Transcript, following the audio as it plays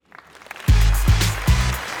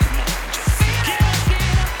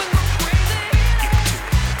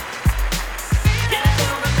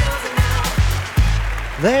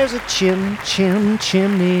There's a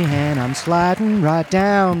chimney, and I'm sliding right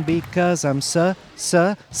down because I'm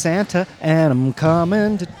Santa, and I'm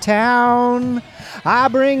coming to town. I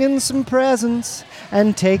bring in some presents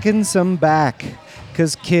and taking some back,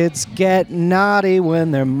 'cause kids get naughty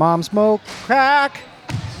when their mom smoke crack.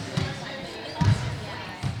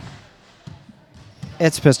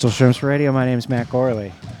 It's Pistol Shrimps Radio. My name's Matt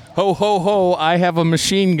Gorley. Ho, ho, ho, I have a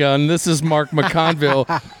machine gun. This is Mark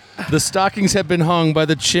McConville. The stockings have been hung by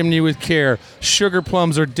the chimney with care. Sugar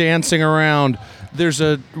plums are dancing around. There's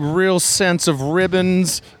a real sense of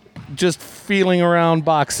ribbons just feeling around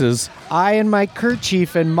boxes. I in my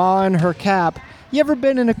kerchief and Ma in her cap. You ever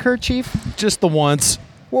been in a kerchief? Just the once.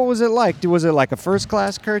 What was it like? Was it like a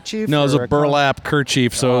first-class kerchief? No, it was a burlap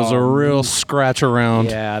kerchief, so it was a real scratch around.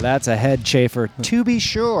 Yeah, that's a head chafer, to be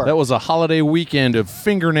sure. That was a holiday weekend of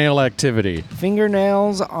fingernail activity.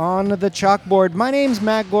 Fingernails on the chalkboard. My name's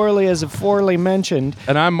Matt Gorley, as aforely mentioned.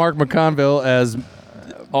 And I'm Mark McConville, as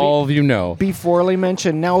all of you know. Beforely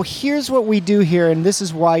mentioned. Now, here's what we do here, and this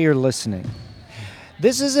is why you're listening.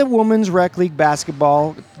 This is a women's rec league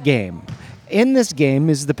basketball game. In this game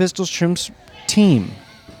is the Pistol Shrimps team.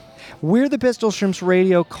 We're the Pistol Shrimps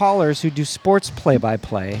radio callers who do sports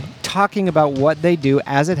play-by-play, talking about what they do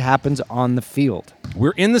as it happens on the field.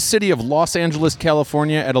 We're in the city of Los Angeles,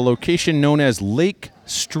 California, at a location known as Lake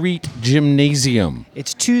Street Gymnasium.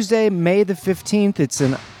 It's Tuesday, May the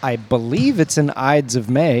 15th. I believe it's an Ides of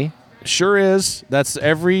May. Sure is. That's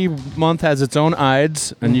every month has its own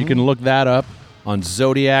Ides, and you can look that up on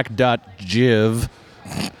zodiac.giv.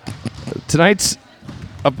 Tonight's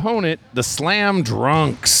opponent, the Slam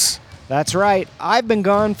Drunks. That's right. I've been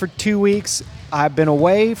gone for 2 weeks. I've been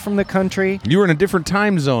away from the country. You were in a different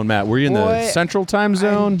time zone, Matt. Were you in the central time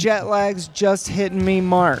zone? Jet lag's just hitting me,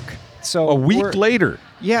 Mark. So a week later.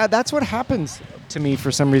 Yeah, that's what happens to me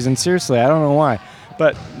for some reason. Seriously, I don't know why.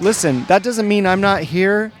 But listen, that doesn't mean I'm not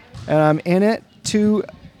here and I'm in it to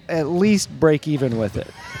at least break even with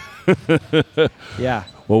it. Yeah.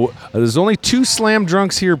 Well, there's only 2 Slam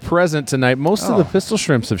Drunks here present tonight. Most of the Pistol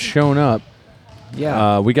Shrimps have shown up.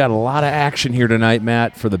 Yeah. We got a lot of action here tonight,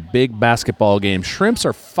 Matt, for the big basketball game. Shrimps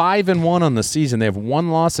are 5-1 on the season. They have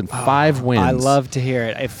 1 loss and 5 wins. I love to hear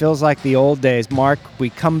it. It feels like the old days, Mark. We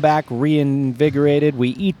come back reinvigorated. We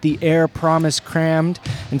eat the air, promise crammed.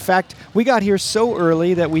 In fact, we got here so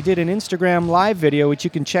early that we did an Instagram live video, which you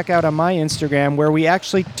can check out on my Instagram, where we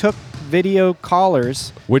actually took video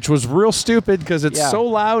callers. Which was real stupid because it's so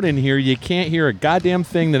loud in here you can't hear a goddamn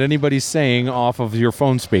thing that anybody's saying off of your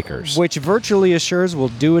phone speakers. Which virtually assures we'll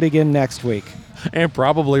do it again next week. And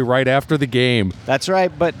probably right after the game. That's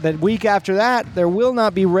right, but the week after that, there will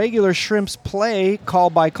not be regular Shrimps play call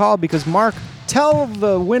by call because, Mark, tell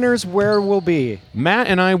the winners where we'll be. Matt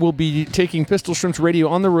and I will be taking Pistol Shrimps Radio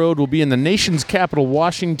on the road. We'll be in the nation's capital,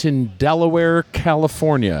 Washington, Delaware,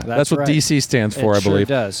 California. That's what right. D.C. stands for, I believe.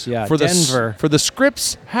 It does, yeah. For Denver. For the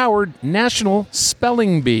Scripps Howard National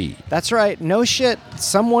Spelling Bee. That's right. No shit.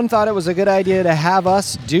 Someone thought it was a good idea to have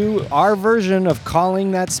us do our version of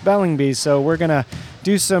calling that spelling bee. So we're going to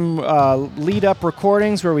do some lead-up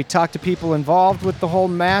recordings where we talk to people involved with the whole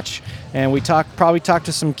match, and we probably talk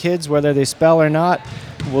to some kids, whether they spell or not.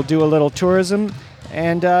 We'll do a little tourism,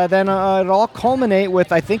 and then it'll all culminate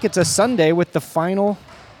with, I think it's a Sunday, with the final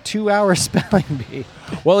 2-hour spelling bee.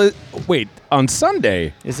 Well, wait, on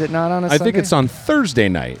Sunday? Is it not on a Sunday? I think it's on Thursday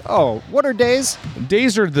night. Oh, what are days?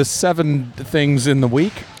 Days are the 7 things in the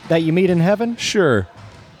week. That you meet in heaven? Sure.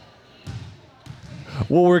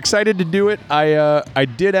 Well, we're excited to do it. I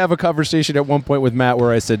did have a conversation at one point with Matt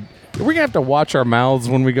where I said, we're going to have to watch our mouths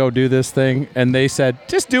when we go do this thing. And they said,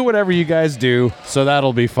 just do whatever you guys do, so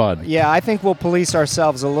that'll be fun. Yeah, I think we'll police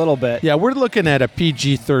ourselves a little bit. Yeah, we're looking at a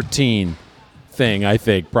PG-13 thing, I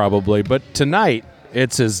think, probably. But tonight,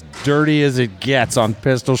 it's as dirty as it gets on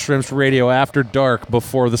Pistol Shrimps Radio after dark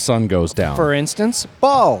before the sun goes down. For instance,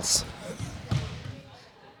 balls.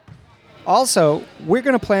 Also, we're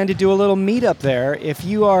going to plan to do a little meetup there. If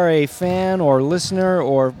you are a fan or listener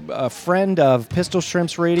or a friend of Pistol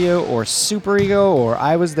Shrimps Radio or Super Ego or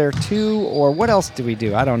I Was There Too, or what else do we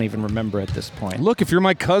do? I don't even remember at this point. Look, if you're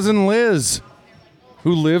my cousin Liz,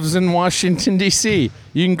 who lives in Washington, D.C.,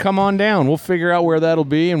 you can come on down. We'll figure out where that'll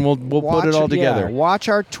be, and we'll put it all together. Yeah, watch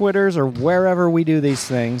our Twitters or wherever we do these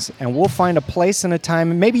things, and we'll find a place and a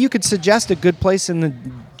time. And maybe you could suggest a good place in the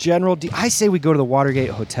general... I say we go to the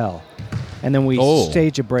Watergate Hotel. And then we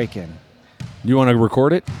stage a break-in. You want to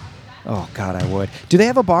record it? Oh, God, I would. Do they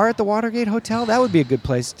have a bar at the Watergate Hotel? That would be a good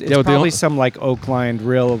place. It's probably some, like, oak-lined,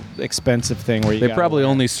 real expensive thing where you They probably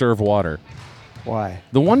only serve water. Why?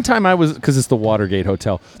 The one time I was, because it's the Watergate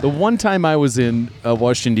Hotel. The one time I was in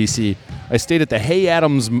Washington, D.C., I stayed at the Hay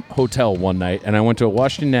Adams Hotel one night, and I went to a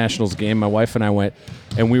Washington Nationals game. My wife and I went,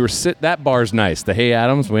 and we were that bar's nice. The Hay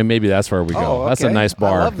Adams, well, maybe that's where we go. Oh, That's a okay. nice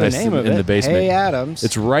bar. I love the nice name of in it. the basement. Hay Adams.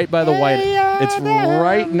 It's right by the White. It's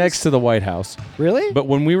right next to the White House. Really? But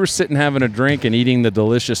when we were sitting having a drink and eating the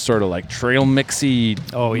delicious sort of like trail mixy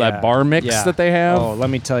that bar mix that they have, Oh, let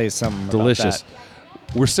me tell you something. delicious. About that.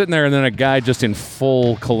 We're sitting there, and then a guy just in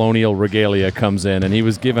full colonial regalia comes in, and he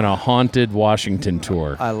was giving a haunted Washington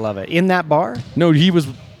tour. I love it. In that bar? No, he was.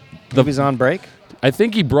 He was on break? I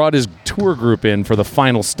think he brought his tour group in for the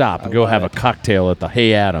final stop to go have a cocktail at the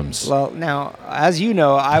Hay Adams. Well, now, as you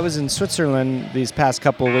know, I was in Switzerland these past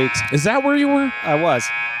couple of weeks. Is that where you were? I was.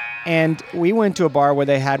 And we went to a bar where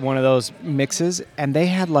they had one of those mixes, and they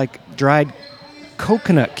had like dried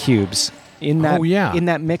coconut cubes in that in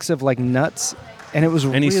that mix of like nuts, and it was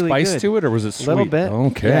Any really spice good. to it, or was it sweet? A little bit.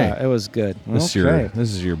 Okay. Yeah, it was good. This okay.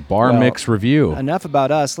 is your bar Well, mix review. Enough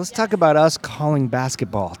about us. Let's talk about us calling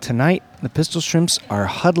basketball. Tonight, the Pistol Shrimps are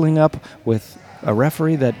huddling up with a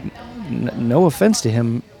referee that, no offense to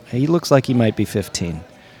him, he looks like he might be 15.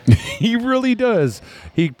 He really does.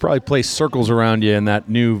 He probably plays circles around you in that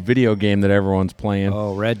new video game that everyone's playing.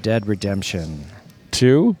 Oh, Red Dead Redemption.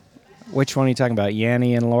 2? Which one are you talking about,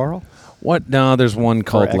 Yanny and Laurel? What? No, there's one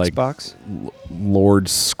called For like Xbox? Lord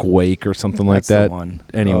Squake or something like That's that. the one.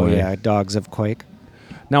 Anyway, Oh, yeah, Dogs of Quake.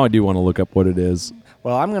 now I do want to look up what it is.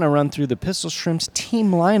 Well, I'm going to run through the Pistol Shrimps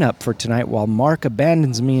team lineup for tonight while Mark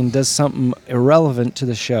abandons me and does something irrelevant to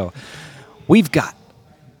the show. We've got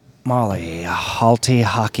Molly Halty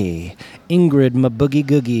Hockey, Ingrid Maboogie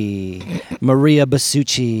Googie, Maria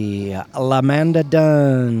Basucci, Lamanda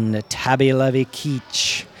Dunn, Tabby Levy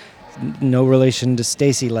Keach, no relation to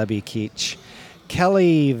Stacy Levy Keach,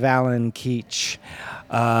 Kelly Valen Keach.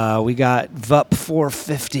 We got Vup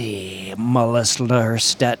 450, Melissa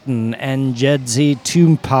Stetton, and Jedzi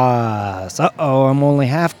Toompas. Uh-oh, I'm only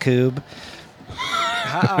half coob.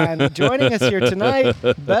 And joining us here tonight,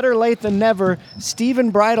 better late than never, Stephen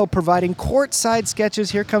Bridle providing courtside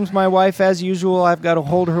sketches. Here comes my wife, as usual. I've got to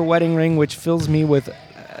hold her wedding ring, which fills me with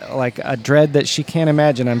like a dread that she can't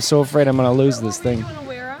imagine. I'm so afraid I'm going to lose this thing.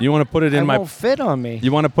 You want to put it in It my? won't fit on me.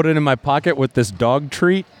 You want to put it in my pocket with this dog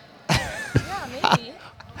treat? Yeah, maybe.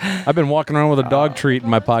 I've been walking around with a dog treat in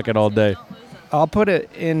my pocket all day. I'll put it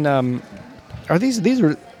in. Are these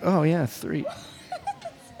are? Oh yeah, 3.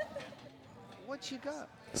 What you got?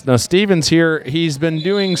 Now Steven's here. He's been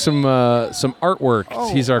doing some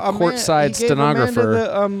artwork. He's our courtside he gave stenographer.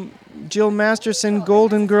 Amanda the Jill Masterson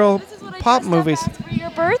Golden Girl This is what I pop just movies. got for your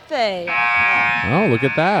birthday. Oh, look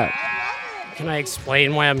at that! Can I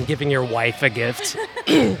explain why I'm giving your wife a gift?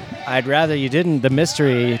 I'd rather you didn't. The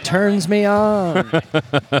mystery turns me on.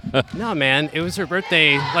 No, man. It was her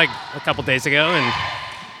birthday like a couple days ago, and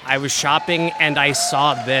I was shopping and I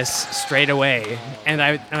saw this straight away, and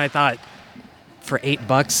I thought, for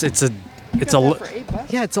 $8, it's it's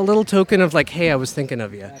a little token of like, hey, I was thinking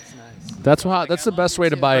of you. That's the best way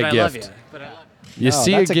to buy But a I love gift. you. But I love you. You No,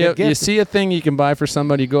 see a that's a good gift. You gift. see a thing you can buy for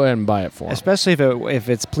somebody. Go ahead and buy it for them. Especially if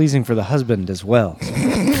it's pleasing for the husband as well.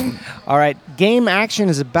 All right, game action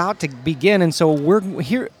is about to begin, and so we're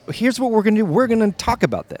here. Here's what we're going to do. We're going to talk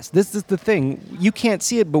about this. This is the thing. You can't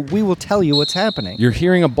see it, but we will tell you what's happening. You're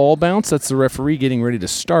hearing a ball bounce. That's the referee getting ready to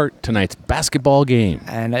start tonight's basketball game.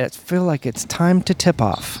 And I feel like it's time to tip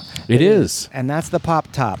off. It is. And that's the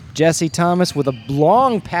pop top. Jesse Thomas with a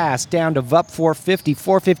long pass down to Vup 450.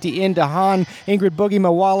 450 into Han. Ingrid Boogie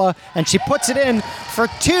Mawala. And she puts it in for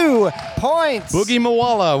 2 points. Boogie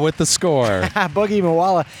Mawala with the score. Boogie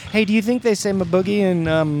Mawala. Hey, do you think they say Maboogie in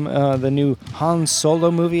the new Han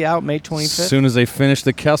Solo movie out May 25th? As soon as they finish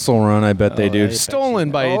the Kessel Run, I bet they do. I bet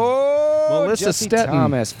Stolen by Melissa Jesse Stetton.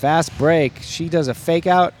 Thomas. Fast break. She does a fake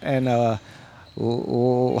out and a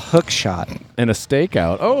hook shot. and a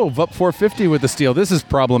stakeout. Oh, Vup 450 with the steal. This is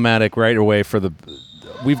problematic right away for the.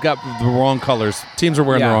 We've got the wrong colors. Teams are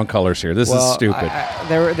wearing the Yeah. wrong colors here. This is stupid.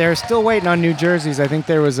 They're still waiting on new jerseys. I think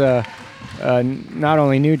there was not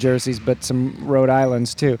only New Jerseys but some Rhode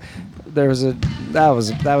Islands too. There was that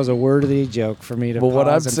was a worthy joke for me to But what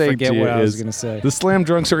I'm pause and saying forget to you what I was is going to say. the Slam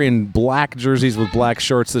Drunks are in black jerseys with black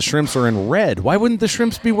shorts. The Shrimps are in red. Why wouldn't the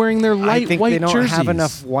Shrimps be wearing their light I think white they don't jerseys? have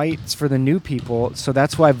enough whites for the new people, so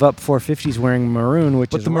that's why Vup 450 is wearing maroon, which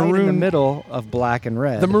But is the right in the maroon- middle of black and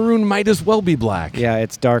red. The maroon might as well be black. Yeah,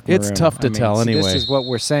 it's dark maroon. It's tough to tell so anyway. This is what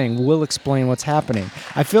we're saying. We'll explain what's happening.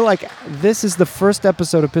 I feel like this is the first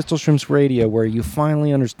episode of Pistol Shrimps Radio where you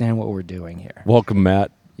finally understand what we're doing here. Welcome,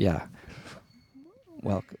 Matt. Yeah.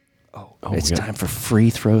 Welcome. Oh, It's yeah. time for free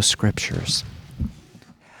throw scriptures.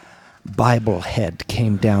 Bible head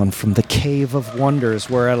came down from the Cave of Wonders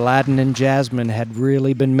where Aladdin and Jasmine had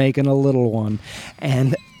really been making a little one,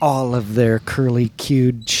 and all of their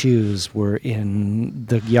curly-cued shoes were in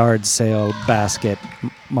the yard sale basket.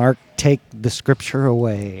 Mark, take the scripture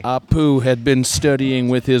away. Apu had been studying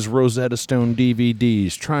with his Rosetta Stone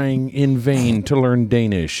DVDs, trying in vain to learn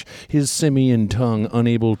Danish, his simian tongue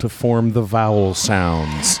unable to form the vowel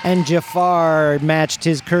sounds. And Jafar matched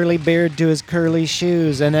his curly beard to his curly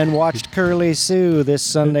shoes and then watched Curly Sue this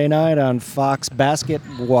Sunday night on Fox Basket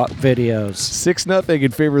videos. 6-0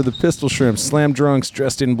 in favor of the Pistol Shrimps. Slam Drunks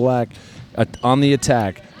dressed in black on the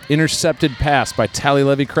attack. Intercepted pass by Tally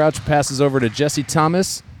Levy Crouch. Passes over to Jesse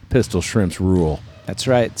Thomas. Pistol Shrimps rule. That's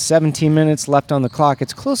right. 17 minutes left on the clock.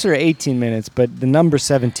 It's closer to 18 minutes, but the number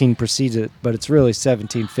 17 precedes it, but it's really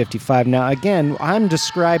 17:55. Now, again, I'm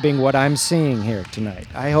describing what I'm seeing here tonight.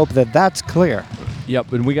 I hope that that's clear.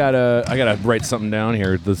 Yep, and I gotta write something down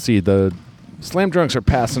here. Let's see, the Slam Drunks are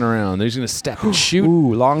passing around. They're just gonna step and shoot.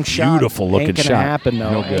 Ooh, long shot. Beautiful looking Ain't gonna shot. happen,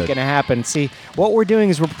 though. No Ain't good. gonna happen. See, what we're doing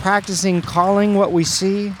is we're practicing calling what we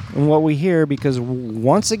see and what we hear because,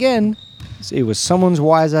 once again, it was someone's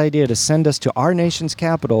wise idea to send us to our nation's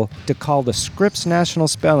capital to call the Scripps National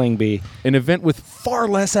Spelling Bee. An event with far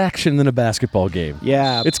less action than a basketball game.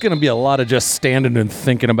 Yeah. It's going to be a lot of just standing and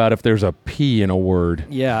thinking about if there's a P in a word.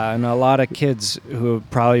 Yeah, and a lot of kids who have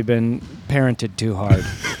probably been parented too hard.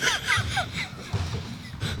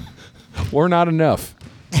 Or not enough.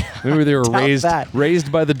 Maybe they were Doubt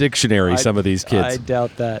raised by the dictionary, some of these kids. I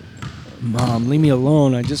doubt that. Mom, leave me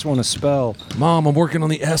alone. I just want to spell. Mom, I'm working on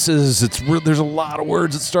the S's. There's a lot of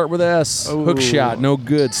words that start with S. Ooh. Hook shot, no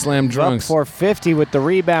good. Slam Up Drunks. 450 with the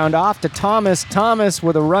rebound off to Thomas. Thomas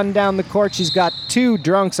with a run down the court. She's got two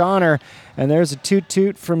drunks on her. And there's a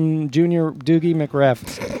toot-toot from Junior Doogie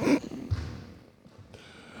McReff.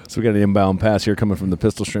 So we got an inbound pass here coming from the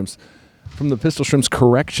Pistol Shrimps. From the Pistol Shrimps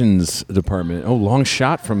Corrections Department. Oh, long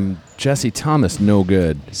shot from Jesse Thomas. No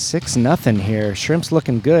good. 6-0 here. Shrimps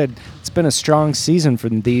looking good. It's been a strong season for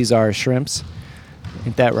these our Shrimps.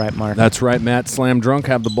 Ain't that right, Mark? That's right, Matt. Slam Drunk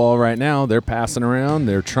have the ball right now. They're passing around.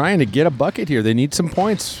 They're trying to get a bucket here. They need some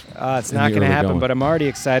points. It's not going to happen, but I'm already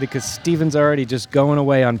excited because Steven's already just going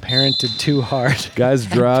away on parented too hard. Guys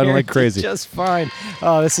drawing like Parented crazy. Just fine.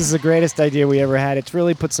 Oh, this is the greatest idea we ever had. It's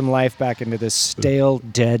really put some life back into this stale,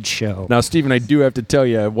 dead show. Now, Steven, I do have to tell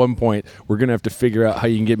you, at one point, we're going to have to figure out how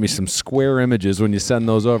you can get me some square images when you send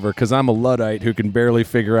those over, because I'm a Luddite who can barely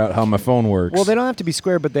figure out how my phone works. Well, they don't have to be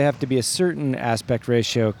square, but they have to be a certain aspect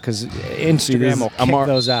ratio because Instagram will kick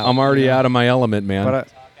those out. I'm already out of my element, man. But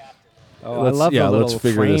I love the let's little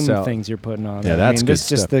figure this frame out. things you're putting on. Yeah, there. that's good this stuff.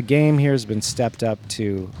 just the game here has been stepped up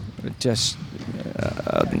to just.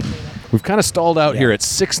 We've kind of stalled out Yeah. here at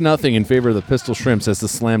 6-0 in favor of the Pistol Shrimps as the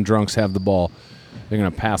Slam Drunks have the ball. They're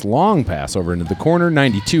going to long pass over into the corner.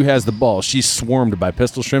 92 has the ball. She's swarmed by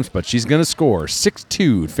Pistol Shrimps, but she's going to score.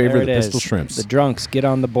 6-2 in favor There of the it Pistol is. Shrimps. The drunks get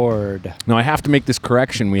on the board. Now, I have to make this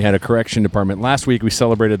correction. We had a correction department. Last week, we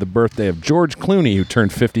celebrated the birthday of George Clooney, who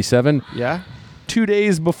turned 57. Yeah. 2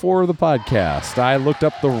 days before the podcast. I looked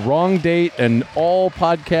up the wrong date, and all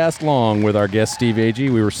podcast long with our guest Steve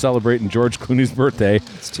Agee, we were celebrating George Clooney's birthday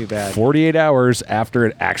It's too bad. 48 hours after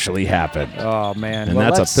it actually happened. Oh man. And Well,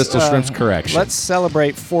 that's a let's, Pistol Shrimps correction. Let's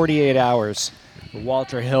celebrate 48 hours. The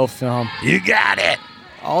Walter Hill film. You got it!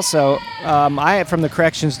 Also, from the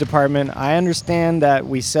corrections department, I understand that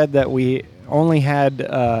we said that we only had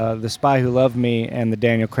The Spy Who Loved Me and the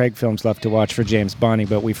Daniel Craig films left to watch for James Bond,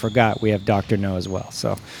 but we forgot we have Dr. No as well.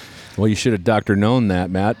 So, Well, you should have Dr. known that,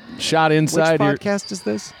 Matt. Shot inside which here. podcast is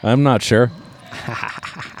this? I'm not sure.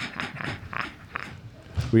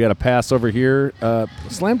 We got a pass over here.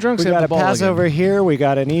 Slam Drunks We have got the a ball pass again. over here. We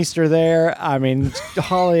got an Easter there. I mean,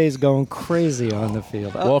 Holiday's going crazy on the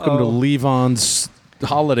field. Welcome to Levon's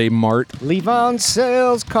Holiday Mart. Levon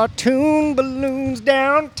sells cartoon balloons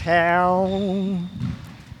downtown.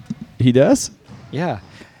 He does? Yeah.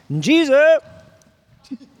 Jesus.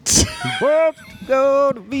 Walk to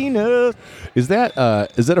go to Venus. Is that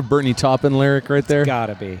a Bernie Taupin lyric right there?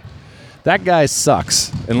 Gotta be. That guy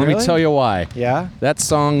sucks. And let me Really? tell you why. Yeah? That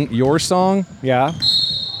song, Your Song, Yeah.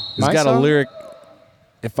 has My got a song? lyric,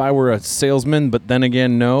 if I were a salesman, but then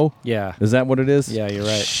again, no. Yeah. Is that what it is? Yeah, you're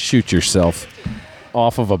right. Shoot yourself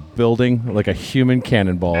off of a building like a human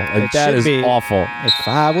cannonball. And It that should is be. awful. If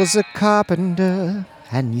I was a carpenter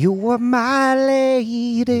and you were my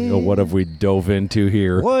lady, Oh, what have we dove into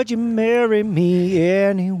here? would you marry me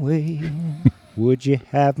anyway? Would you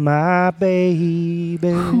have my baby?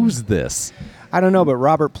 Who's this? I don't know, but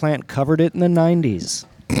Robert Plant covered it in the 90s.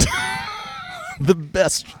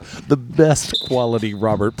 The best quality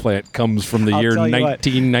Robert Plant comes from the year I'll tell you what.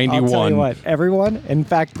 1991. I'll tell you what, everyone. In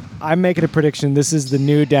fact, I'm making a prediction. This is the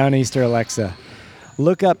new Downeaster Alexa.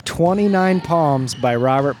 Look up 29 Palms by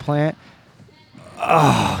Robert Plant.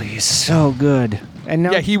 Oh, he's so good. And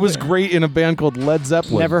now, Yeah, he was great in a band called Led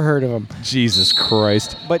Zeppelin. never heard of him. Jesus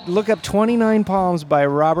Christ. But look up 29 Palms by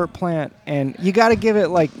Robert Plant, and you got to give it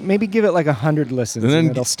maybe give it 100 listens, And and,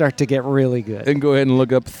 then- it'll start to get really good. And go ahead and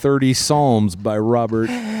look up 30 Psalms by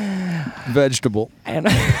Robert Vegetable. And,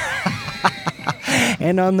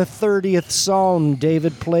 and on the 30th Psalm,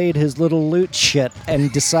 David played his little lute shit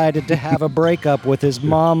and decided to have a breakup with his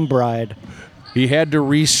mom bride. He had to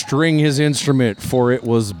restring his instrument, for it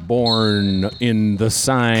was born in the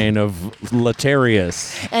sign of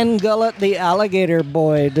Letarius. And Gullet the alligator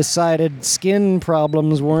boy decided skin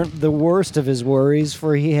problems weren't the worst of his worries,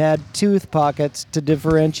 for he had tooth pockets to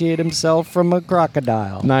differentiate himself from a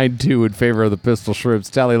crocodile. 9-2 in favor of the Pistol Shrimps.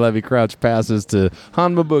 Tally Levy Crouch passes to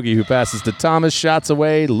Hanma Boogie, who passes to Thomas. Shots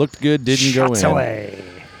away. Looked good. Didn't go in. Shots away.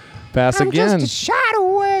 Pass I'm again. just a shot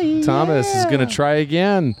away. Thomas is going to try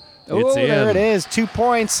again. It's Oh, in. there it is. 2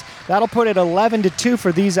 points. That'll put it 11-2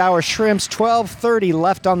 for these our Shrimps. 12:30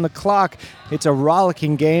 left on the clock. It's a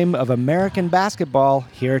rollicking game of American basketball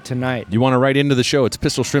here tonight. You want to write into the show, it's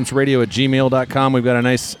pistolshrimpsradio@gmail.com. We've got a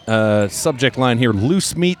nice subject line here,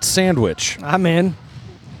 loose meat sandwich. I'm in.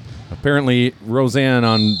 Apparently, Roseanne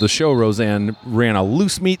on the show, Roseanne ran a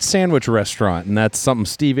loose meat sandwich restaurant, and that's something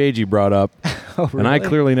Steve Agee brought up. Oh, And I really?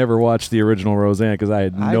 clearly never watched the original Roseanne because I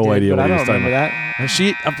had no did, idea but what I he don't was talking remember about. that.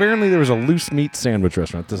 She apparently there was a loose meat sandwich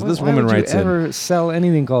restaurant. This Why woman would writes you in. ever sell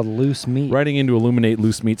anything called loose meat? Writing in to illuminate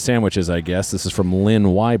loose meat sandwiches, I guess. This is from Lynn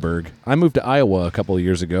Weiberg. I moved to Iowa a couple of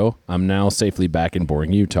years ago. I'm now safely back in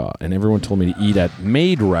boring Utah, and everyone told me to eat at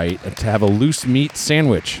Made Right to have a loose meat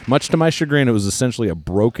sandwich. Much to my chagrin, it was essentially a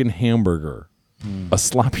broken hamburger. A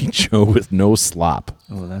sloppy Joe with no slop.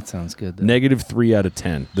 Oh, that sounds good. -3 out of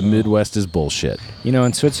 10. The Midwest is bullshit. You know,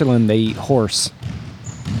 in Switzerland they eat horse.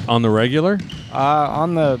 On the regular?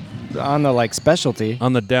 On the specialty.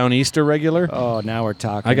 On the Downeaster regular? Oh, now we're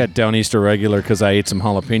talking. I got Downeaster regular because I ate some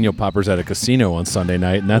jalapeno poppers at a casino on Sunday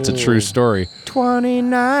night, and that's a true story.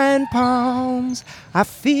 29 pounds. I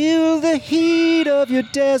feel the heat of your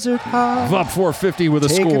desert heart. Up 450 with a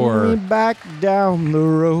Taking me score. back down the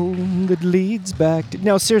road that leads back to...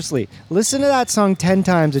 No, seriously. Listen to that song 10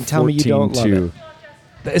 times and tell me you don't love it.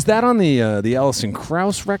 Is that on the Alison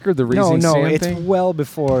Krauss record, the No, Raising Sand it's thing? well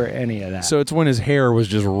before any of that. So it's when his hair was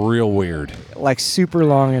just real weird. Like super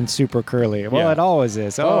long and super curly. Well, Yeah. it always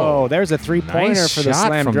is. Oh, Oh, there's a 3-pointer nice for the shot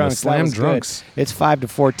Slam from the Drunks. That Slam was good. Drunks. It's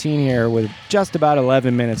 5-14 here with just about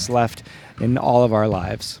 11 minutes left in all of our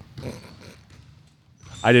lives.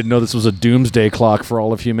 I didn't know this was a doomsday clock for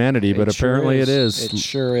all of humanity, but It sure apparently it is. It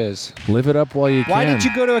sure is. Live it up while you can. Why did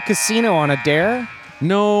you go to a casino on a dare?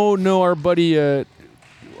 No, our buddy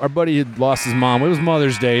had lost his mom. It was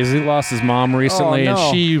Mother's Day. He lost his mom recently, Oh, no.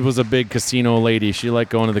 and she was a big casino lady. She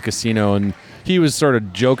liked going to the casino, and he was sort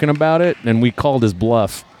of joking about it, and we called his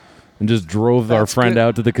bluff and just drove our That's friend good.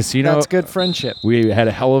 out to the casino. That's good friendship. We had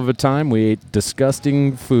a hell of a time. We ate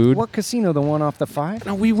disgusting food. What casino? The one off the 5?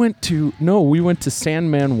 No, we went to San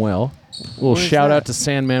Manuel. A little Where's shout that? out to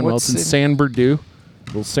San Manuel. What's It's in it? San Bernardino.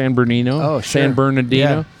 Little San Bernardino. Oh, sure. San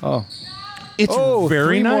Bernardino. Yeah. Oh. It's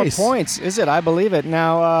very 3 nice. more points. Is it? I believe it.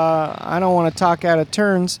 Now, I don't want to talk out of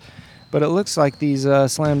turns, but it looks like these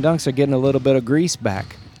slam dunks are getting a little bit of grease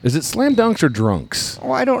back. Is it slam dunks or drunks?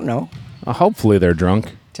 Oh, I don't know. Hopefully they're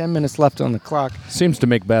drunk. 10 minutes left on the clock. Seems to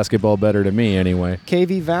make basketball better to me anyway.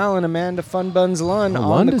 KV Val and Amanda Funbuns Lund Oh, on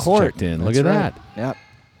Lund the is court. checked in. Look That's at right. that. Yep.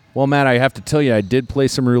 Well, Matt, I have to tell you, I did play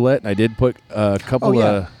some roulette, and I did put a couple Oh,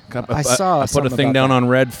 yeah. of... I saw I put a something thing about down that. on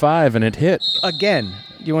Red 5, and it hit. Again,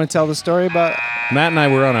 you want to tell the story about... Matt and I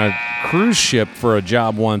were on a cruise ship for a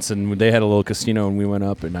job once, and they had a little casino, and we went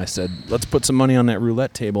up, and I said, let's put some money on that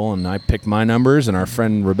roulette table, and I picked my numbers, and our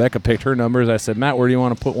friend Rebecca picked her numbers. I said, Matt, where do you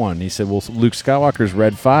want to put one? And he said, well, Luke Skywalker's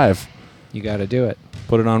Red 5. You got to do it.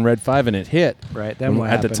 Put it on Red 5, and it hit. Right, then what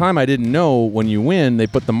At the happened? time, I didn't know when you win, they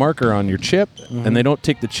put the marker on your chip, and they don't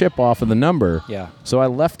take the chip off of the number. Yeah. So I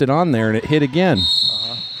left it on there, and it hit again.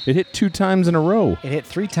 It hit 2 times in a row. It hit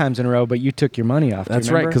 3 times in a row, but you took your money off. Do you That's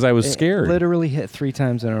right, remember? 'cause I was It scared. literally hit 3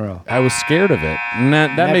 times in a row. I was scared of it, and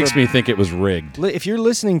that Never- makes me think it was rigged. If you're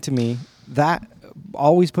listening to me, that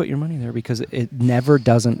always put your money there because it never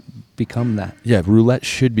doesn't become that. Yeah, roulette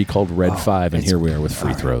should be called Red Oh, 5, and it's- here we are with free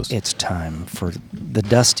all right, throws. It's time for the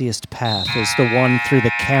dustiest path is the one through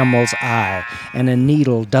the camel's eye, and a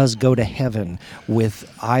needle does go to heaven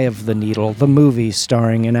with Eye of the Needle, the movie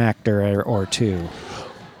starring an actor or two.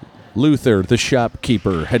 Luther, the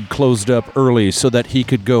shopkeeper, had closed up early so that he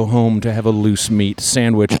could go home to have a loose meat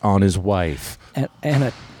sandwich on his wife.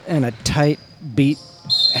 And a tight beat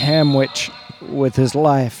hamwich with his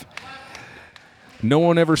life. No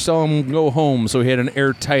one ever saw him go home, so he had an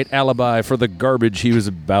airtight alibi for the garbage he was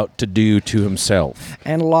about to do to himself.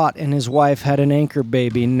 And Lot and his wife had an anchor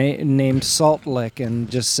baby named Salt Lick and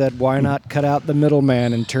just said, why not cut out the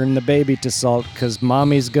middleman and turn the baby to salt, because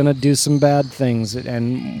mommy's going to do some bad things.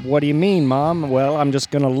 And what do you mean, Mom? Well, I'm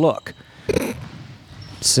just going to look.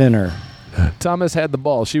 Sinner. Thomas had the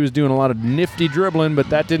ball. She was doing a lot of nifty dribbling,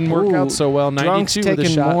 but that didn't work out so well. 92 Drunk's with a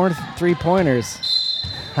taking shot. more three-pointers.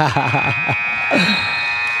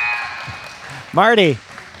 Marty.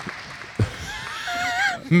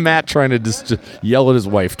 Matt trying to just yell at his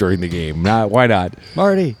wife during the game. Why not?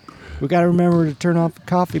 Marty, we got to remember to turn off the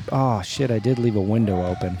coffee. Oh, shit, I did leave a window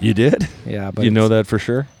open. You did? Yeah, but You know that for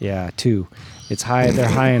sure? Yeah, 2. It's high. They're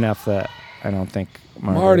high enough that I don't think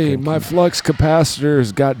Marty, my flux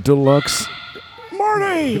capacitor's got deluxe.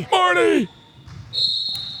 Marty! Marty!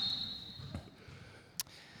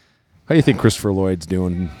 How do you think Christopher Lloyd's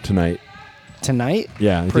doing tonight? Tonight?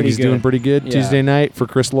 Yeah, you think Pretty he's good. doing pretty good Yeah. Tuesday night for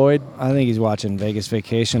Chris Lloyd? I think he's watching Vegas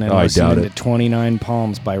Vacation and Oh, I doubt listening it. to 29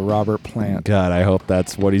 Palms by Robert Plant. God, I hope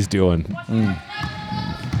that's what he's doing.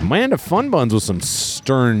 Amanda Funbuns with some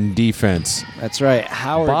stern defense. That's right.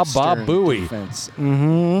 Howard Bob Stern Bowie. defense.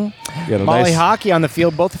 Mm-hmm. Got a Molly nice- Hockey on the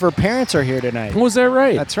field. Both of her parents are here tonight. Was that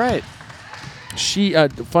right? That's right. She.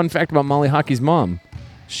 Fun fact about Molly Hockey's mom.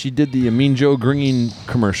 She did the Mean Joe Green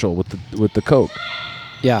commercial with the Coke.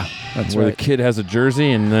 Yeah, that's where right. the kid has a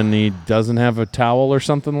jersey and then he doesn't have a towel or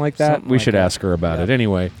something like that. Something We like should that. ask her about Yeah. it.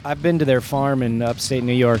 Anyway, I've been to their farm in upstate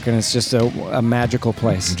New York, and it's just a magical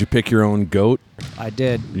place. did you pick your own goat? I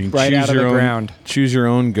did. You can Right choose out of your the own- ground. Choose your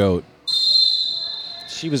own goat.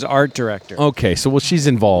 She was art director. Okay, so she's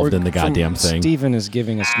involved in the From- goddamn thing. Steven is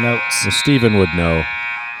giving us notes. So Steven would know. All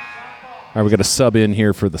right, we got a sub in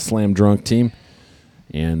here for the Slam Drunk team.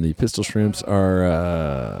 And the Pistol Shrimps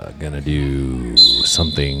are going to do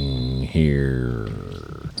something here.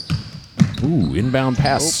 Ooh, inbound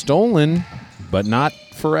pass stolen, but not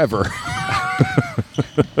forever.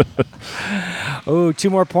 Oh, 2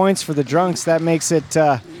 more points for the Drunks. That makes it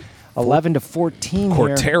 11 to 14 here.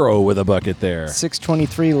 Cortero with a bucket there.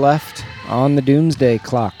 6:23 left on the Doomsday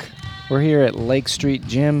Clock. We're here at Lake Street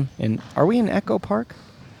Gym. Are we in Echo Park?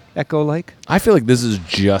 Echo Lake? I feel like this is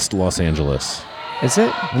just Los Angeles. Is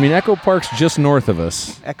it? I mean, Echo Park's just north of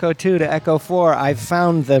us. Echo 2 to Echo 4. I've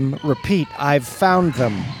found them. Repeat, I've found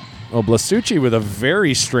them. Oh, Blasucci with a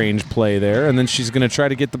very strange play there, and then she's going to try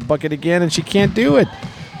to get the bucket again, and she can't do it.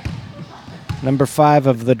 Number 5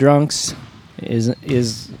 of the Drunks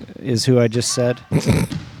is who I just said.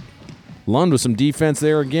 Lund with some defense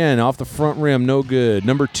there again, off the front rim, no good.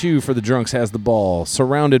 Number 2 for the Drunks has the ball,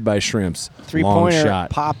 surrounded by Shrimps. Long Three-pointer shot.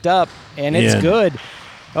 popped up, and it's In. good.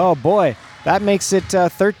 Oh, boy. That makes it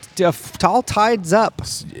all tides up.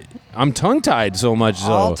 I'm tongue-tied so much,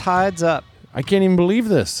 All though. tides up. I can't even believe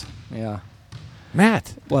this. Yeah.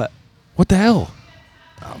 Matt, What? what the hell?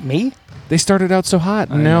 Me? They started out so hot,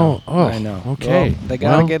 and I now, know. oh, I know. okay. Well, they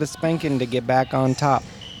got to Well, get a spanking to get back on top.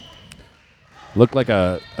 Looked like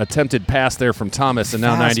a attempted pass there from Thomas, and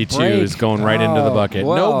now Fast 92 break. is going right into the Oh, bucket.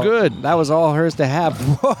 well, No good. That was all hers to have.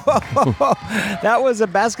 Whoa. That was a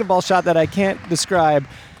basketball shot that I can't describe.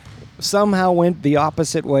 Somehow went the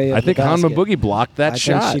opposite way of I think the Hanma basket. Boogie blocked that I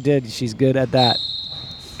shot. think she did. She's good at that.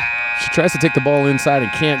 She tries to take the ball inside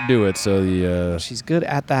and can't do it, so the She's good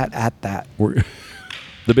at that. we're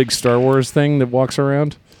the big Star Wars thing that walks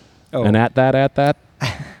around. Oh. And at that.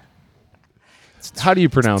 How do you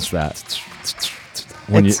pronounce that?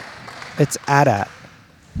 When it's at.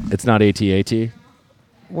 it's not AT-AT?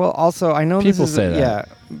 Well, also, I know this People is say that. Yeah,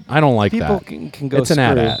 I don't like people that. can go It's an screw.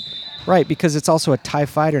 AT-AT. Right, because it's also a TIE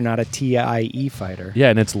fighter, not a TIE fighter. Yeah,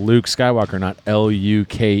 and it's Luke Skywalker, not Luke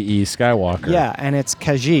Skywalker. Yeah, and it's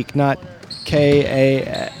Kajik, not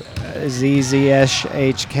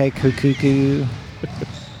KAZZSHK Kukuku.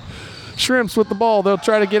 Shrimps with the ball. They'll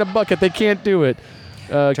try to get a bucket. They can't do it.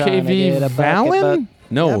 Trying to KV get a bucket, Valen?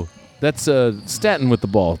 but- No, Yep. that's Stanton with the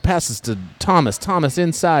ball. Passes to Thomas. Thomas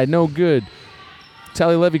inside. No good.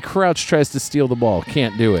 Tally Levy Crouch tries to steal the ball.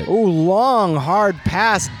 Can't do it. Ooh, long, hard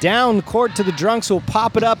pass down court to the Drunks who will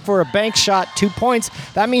pop it up for a bank shot. 2 points.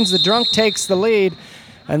 That means the Drunk takes the lead,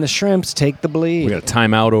 and the Shrimps take the bleed. We got a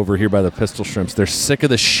timeout over here by the Pistol Shrimps. They're sick of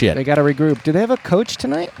the They shit. got to regroup. Do they have a coach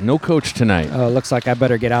tonight? No coach tonight. Oh, looks like I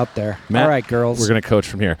better get out there. Matt, All right, girls. We're going to coach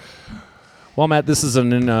from here. Well, Matt, this is a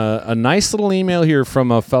nice little email here from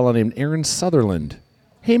a fellow named Aaron Sutherland.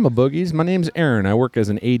 Hey, my boogies. My name's Aaron. I work as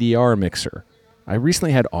an ADR mixer. I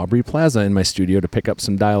recently had Aubrey Plaza in my studio to pick up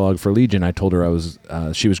some dialogue for Legion. I told her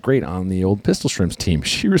she was great on the old Pistol Shrimps team.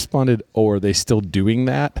 She responded, "Oh, are they still doing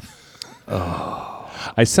that?" Oh.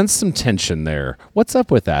 I sensed some tension there. What's up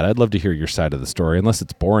with that? I'd love to hear your side of the story, unless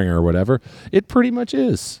it's boring or whatever. It pretty much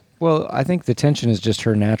is. Well, I think the tension is just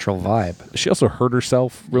her natural vibe. She also hurt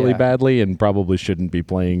herself really Yeah. badly and probably shouldn't be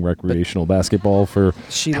playing recreational basketball for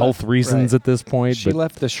health reasons right. at this point. She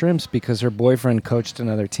left the Shrimps because her boyfriend coached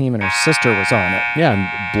another team and her sister was on it. Yeah,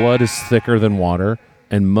 and blood is thicker than water,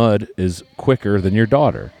 and mud is quicker than your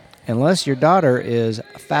daughter. Unless your daughter is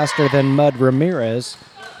faster than Mud Ramirez.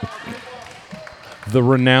 The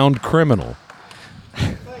renowned criminal.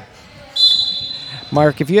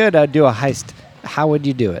 Mark, if you had to do a heist, how would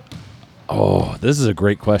you do it? Oh, this is a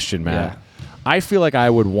great question, Matt. Yeah. I feel like I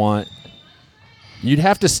would want... You'd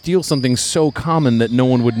have to steal something so common that no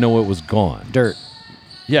one would know it was gone. Dirt.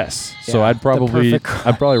 Yes. So Yeah, I'd the probably perfect crime.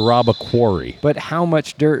 I'd probably rob a quarry. But how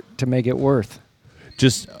much dirt to make it worth?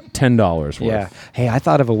 Just $10 worth. Yeah. Hey, I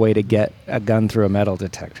thought of a way to get a gun through a metal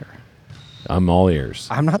detector. I'm all ears.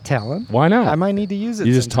 I'm not telling. Why not? I might need to use it.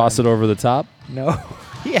 You just toss it over the top? No.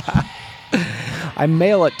 Yeah. I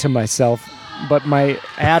mail it to myself, but my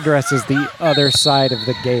address is the other side of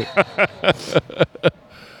the gate.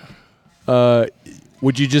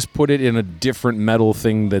 Would you just put it in a different metal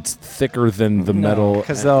thing that's thicker than the metal?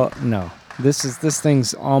 Because they'll no. This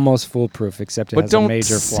thing's almost foolproof, except it But has don't a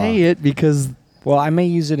major flaw. say it because... Well, I may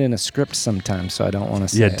use it in a script sometime, so I don't want to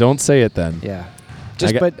say Yeah, it. don't say it then. Yeah.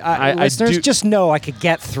 I Listeners, do- just know I could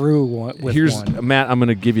get through with Here's one. Matt. I'm going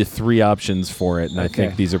to give you 3 options for it, and I Okay.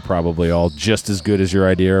 think these are probably all just as good as your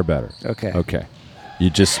idea or better. Okay. Okay. You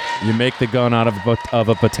make the gun out of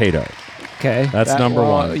a potato. Okay. That's number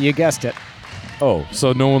one. You guessed it. Oh,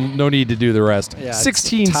 so no need to do the rest. Yeah, it's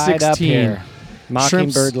 16, tied up 16. here.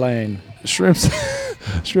 Mockingbird Lane. Shrimps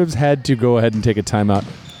had to go ahead and take a timeout.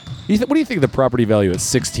 What do you think the property value at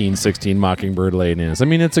 1616 Mockingbird Lane is? I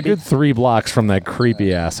mean, it's a good 3 blocks from that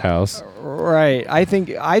creepy ass house. Right. I think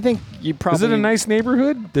you probably. Is it a nice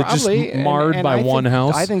neighborhood that's Probably just marred and by I one think,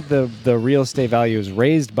 house? I think the real estate value is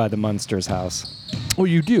raised by the Munsters house. Oh,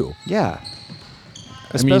 you do? Yeah.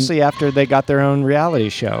 Especially after they got their own reality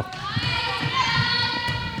show.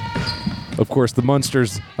 Of course, the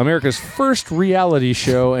Munsters, America's first reality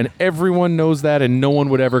show, and everyone knows that, and no one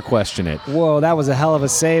would ever question it. Whoa, that was a hell of a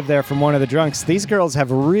save there from one of the drunks. These girls have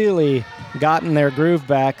really gotten their groove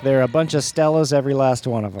back. They're a bunch of Stellas, every last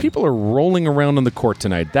one of them. People are rolling around on the court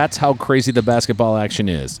tonight. That's how crazy the basketball action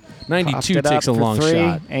is. 92 takes a long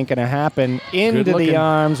shot. Ain't gonna happen. Into Good looking. the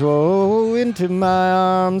arms, whoa, into my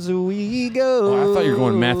arms we go. Oh, I thought you were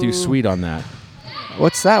going Matthew Sweet on that.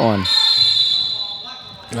 What's that one?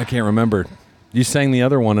 I can't remember. You sang the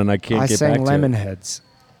other one, and I can't I get sang back to it. Lemonheads.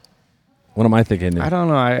 What am I thinking? I don't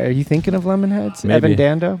know. Are you thinking of Lemonheads? Maybe. Evan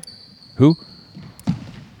Dando? Who?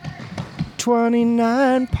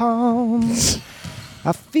 29 palms.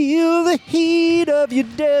 I feel the heat of your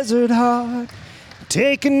desert heart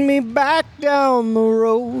taking me back down the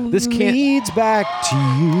road. This can't- leads back to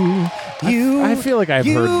you. I feel like I've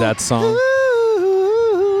heard that song.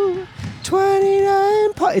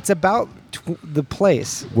 29 palms. It's about the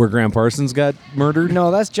place. Where Graham Parsons got murdered? No,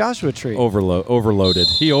 that's Joshua Tree. Overloaded.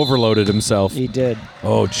 He overloaded himself. He did.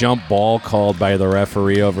 Oh, jump ball called by the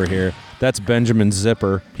referee over here. That's Benjamin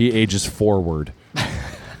Zipper. He ages forward.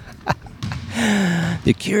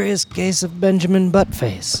 The curious case of Benjamin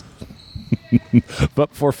Buttface.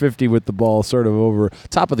 But 450 with the ball sort of over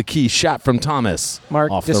top of the key. Shot from Thomas.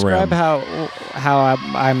 Mark, off the describe rim. how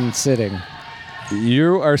I'm sitting.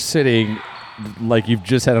 You are sitting like you've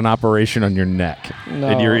just had an operation on your neck. No.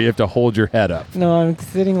 And you have to hold your head up. No, I'm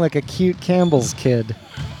sitting like a cute Campbell's kid.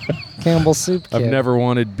 Campbell soup kid. I've never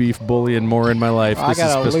wanted beef bouillon more in my life. I This got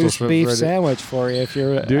is a Pistol loose Shrimp beef Ready. sandwich for you if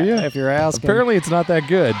you're Do you? if you're asking. Apparently it's not that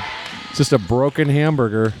good. It's just a broken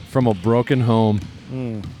hamburger from a broken home.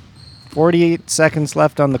 48 seconds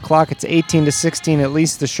left on the clock. It's 18-16. At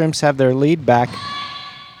least the Shrimps have their lead back.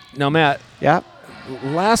 Now, Matt, Yeah.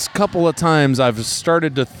 last couple of times I've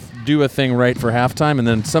started to do a thing right for halftime, and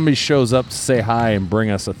then somebody shows up to say hi and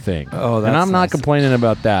bring us a thing. Oh, and that's I'm not nice. complaining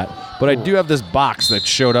about that. But I do have this box that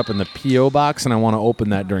showed up in the P.O. box, and I want to open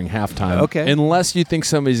that during halftime. Okay. Unless you think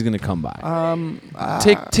somebody's going to come by.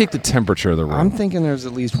 Take the temperature of the room. I'm thinking there's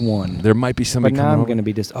at least one. there might be But somebody now coming I'm over. going to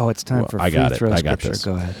be just. Oh, it's time Well, for I got free it. throw I got scripture. this.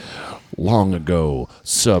 Go ahead. Long ago,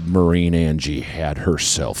 Submarine Angie had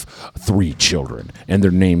herself 3 children, and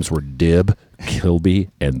their names were Dib, Kilby,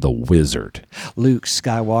 and the Wizard. Luke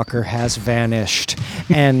Skywalker has vanished,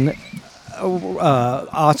 and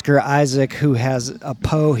Oscar Isaac, who has a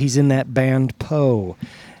Poe, he's in that band Poe.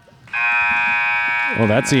 Well,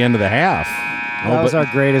 that's the end of the half. That was our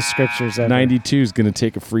greatest scriptures ever. 92 is going to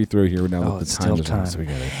take a free throw here now Oh, that it's the time still is on. time. So we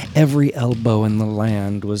got it. Every elbow in the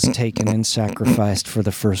land was taken and sacrificed for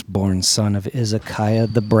the firstborn son of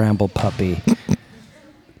Izakiah, the bramble puppy.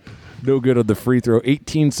 No good on the free throw.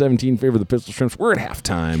 18-17 favor the Pistol Shrimps. We're at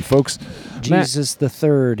halftime, folks. Matt, Jesus the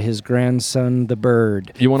third, his grandson, the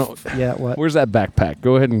bird. you want to? Yeah, what? Where's that backpack?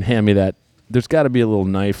 Go ahead and hand me that. There's got to be a little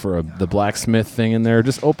knife or the blacksmith thing in there.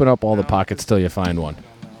 Just open up all the pockets till you find one.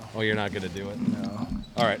 Oh, you're not going to do it? No.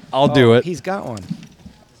 All right, I'll do it. He's got one.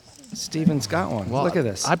 Steven's got one. Well, Look at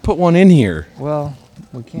this. I put one in here Well,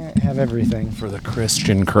 we can't have everything. for the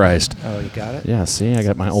Christian Christ. Oh, you got it? Yeah, see, I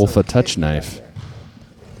got my Olfa touch knife.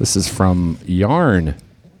 This is from Yarn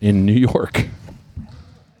in New York.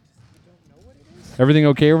 Everything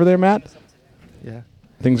okay over there, Matt? Yeah.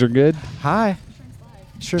 Things are good? Hi.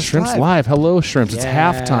 Shrimps Live. Hello, Shrimps. It's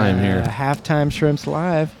halftime here. Halftime Shrimps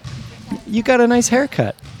Live. You got a nice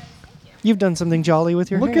haircut. You've done something jolly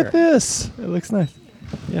with your Look hair. at this. It looks nice.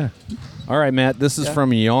 Yeah. All right, Matt. This is Yeah.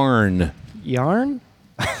 from Yarn. Yarn?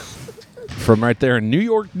 From right there in New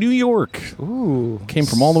York, New York. Ooh. Came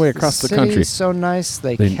from all the way across the city's country. so nice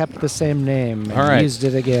they They- kept the same name and All right. used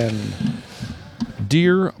it again.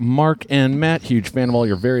 Dear Mark and Matt, huge fan of all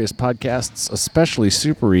your various podcasts, especially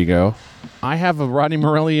Super Ego. I have a Rodney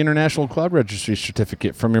Morelli International Cloud Registry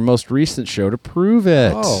certificate from your most recent show to prove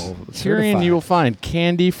it. Oh, Herein certified. you will find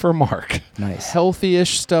candy for Mark. Nice.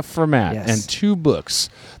 Healthy-ish stuff for Matt. Yes. And 2 books.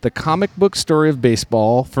 The comic book story of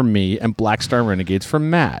baseball for me and Black Star Renegades for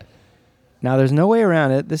Matt. Now, there's no way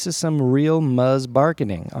around it. This is some real Muzz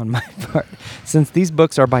bargaining on my part, since these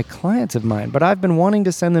books are by clients of mine. But I've been wanting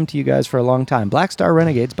to send them to you guys for a long time. Black Star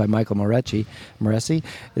Renegades by Michael Morecki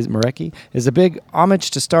is a big homage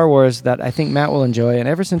to Star Wars that I think Matt will enjoy. And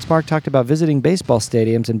ever since Mark talked about visiting baseball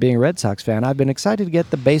stadiums and being a Red Sox fan, I've been excited to get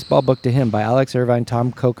the baseball book to him by Alex Irvine,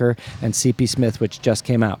 Tom Coker, and C.P. Smith, which just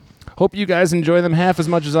came out. Hope you guys enjoy them half as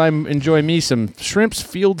much as I enjoy me some Shrimps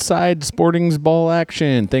Fieldside Sporting's ball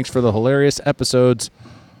action. Thanks for the hilarious episodes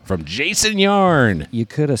from Jason Yarn. You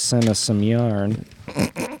could have sent us some yarn.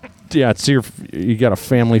 Yeah, it's you got a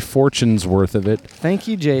family fortune's worth of it. Thank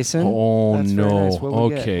you, Jason. Oh That's very no. nice. What we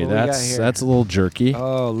get? Okay, What we got that's here? a little jerky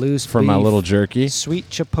Oh, loose for my beef. little jerky. Sweet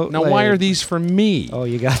chipotle. Now, why are these for me? Oh,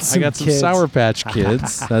 you got I some got some kids. Sour Patch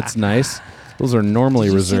Kids. That's nice. Those are normally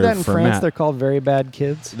Did you see reserved that in for France? Matt. They're called very bad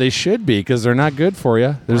kids. They should be because they're not good for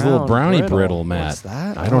you. There's a little Brown brownie brittle, Matt. What's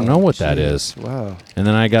that? I don't Oh, know what that geez. is. Wow. And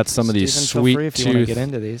then I got some of these Steven, feel free sweet if you want to tooth. get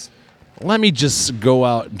into these. Let me just go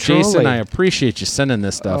out. Jason, Truly. I appreciate you sending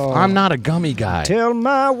this stuff. Oh. I'm not a gummy guy. Tell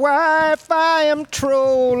my wife I am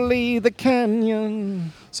Trolley the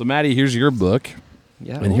Canyon. So, Maddie, here's your book.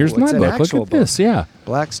 Yeah. And here's ooh, my it's an book. Look actual at this. Yeah.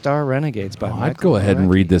 Black Star Renegades by Oh, Michael I'd go ahead and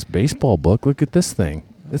Morecki. read this baseball book. Look at this thing.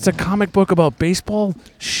 It's a comic book about baseball.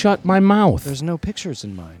 Shut my mouth. There's no pictures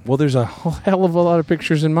in mine. Well, there's a whole hell of a lot of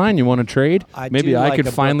pictures in mine. You want to trade? I Maybe do I like could a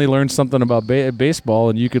book. finally learn something about baseball,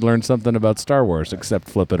 and you could learn something about Star Wars. Except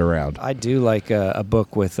flip it around. I do like a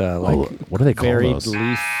book with like what do they call varied those?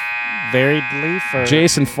 varied leaf. Or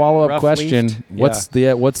Jason, follow-up rough question: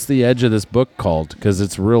 leafed? What's the edge of this book called? Because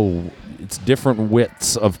it's different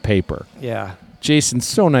widths of paper. Yeah. Jason,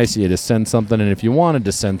 so nice of you to send something. And if you wanted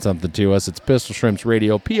to send something to us, it's Pistol Shrimps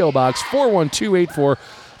Radio, P.O. Box 41284,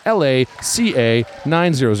 LACA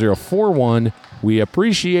 90041. We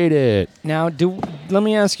appreciate it. Now, let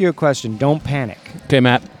me ask you a question. Don't panic. Okay,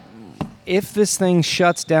 Matt. If this thing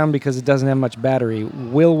shuts down because it doesn't have much battery,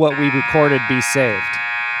 will what we recorded be saved?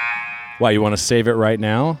 Why, you want to save it right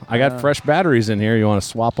now? I got fresh batteries in here. You want to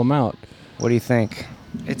swap them out? What do you think?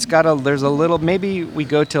 It's got there's a little, maybe we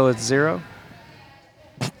go till it's 0.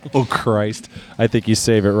 Oh, Christ. I think you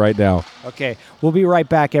save it right now. Okay, we'll be right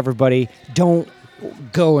back, everybody. Don't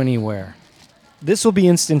go anywhere. This will be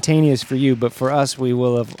instantaneous for you, but for us, we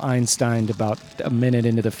will have Einsteined about a minute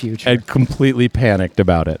into the future. And completely panicked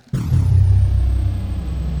about it.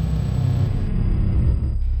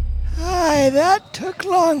 Hi, that took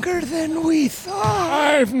longer than we thought.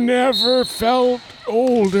 I've never felt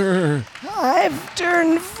older. I've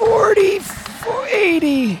turned 40,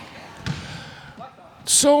 80.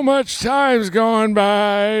 So much time's gone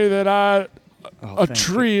by that a thank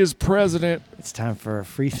tree is president. It's time for a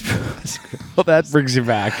free throw. Well, that brings you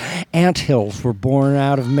back. Anthills were born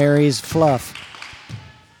out of Mary's fluff.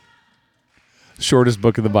 Shortest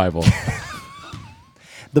book in the Bible.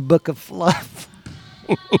 The book of fluff.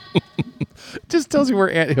 Just tells you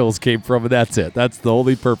where anthills came from, and that's it. That's the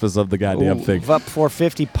only purpose of the goddamn thing. Up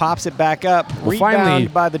 450 pops it back up. Well, Rebound finally-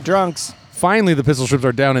 by the drunks. Finally, the Pistol Shrimps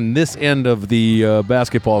are down in this end of the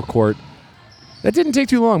basketball court. That didn't take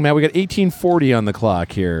too long, Matt. We got 18:40 on the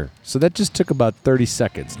clock here. So that just took about 30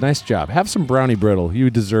 seconds. Nice job. Have some brownie brittle. You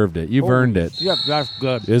deserved it. You've earned it. Yeah, that's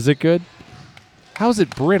good. Is it good? How's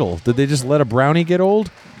it brittle? Did they just let a brownie get old?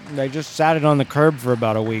 They just sat it on the curb for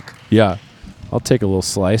about a week. Yeah. I'll take a little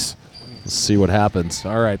slice. Let's see what happens.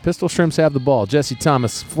 All right. Pistol Shrimps have the ball. Jesse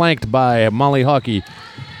Thomas, flanked by Molly Hockey,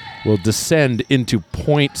 will descend into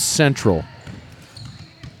Point Central.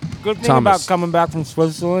 Good thing Thomas. about coming back from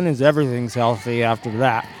Switzerland is everything's healthy after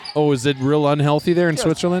that. Oh, is it real unhealthy there in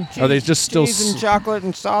Switzerland? Are they just still... cheese and chocolate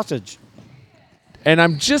and sausage? And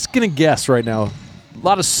I'm just going to guess right now, a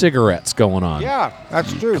lot of cigarettes going on. Yeah,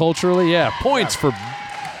 that's true. Culturally, yeah. Points for...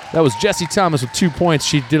 That was Jesse Thomas with 2 points.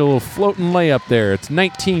 She did a little floating layup there. It's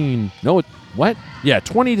 19... No, what? Yeah,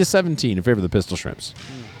 20-17 in favor of the Pistol Shrimps.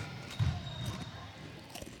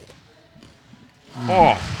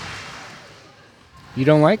 Oh. You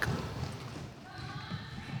don't like?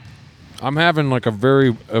 I'm having like a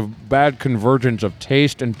very bad convergence of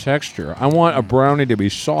taste and texture. I want a brownie to be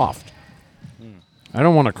soft. I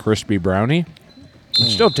don't want a crispy brownie. It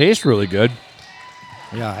still tastes really good.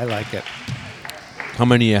 Yeah, I like it. How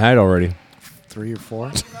many you had already? 3 or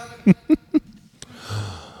 4.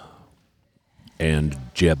 And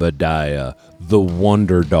Jebediah, the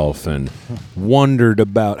Wonder Dolphin, wondered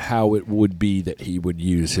about how it would be that he would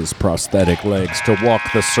use his prosthetic legs to walk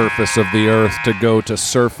the surface of the earth to go to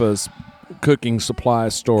Surfa's cooking supply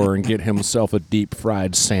store and get himself a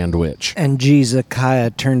deep-fried sandwich. And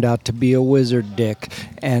Jezekiah turned out to be a wizard dick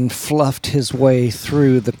and fluffed his way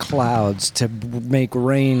through the clouds to make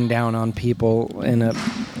rain down on people in a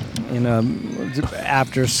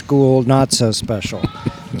after school not so special.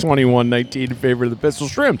 21-19 in favor of the Pistol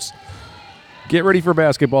Shrimps. Get ready for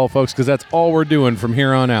basketball, folks, because that's all we're doing from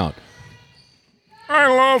here on out. I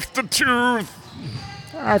lost a tooth.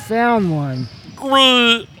 I found one.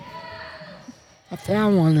 Great. I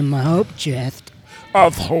found one in my hope chest. I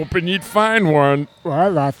was hoping you'd find one. Well, I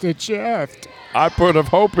lost a chest. I put a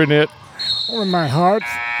hope in it. Or my heart.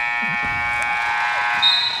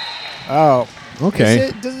 Oh.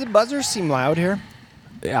 Okay. Does the buzzer seem loud here?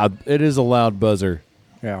 Yeah, it is a loud buzzer.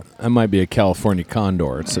 Yeah. That might be a California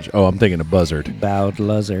condor. It's such. Oh, I'm thinking a buzzard. Bowed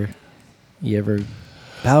Luzzer. You ever...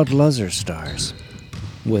 Bowed Luzzer stars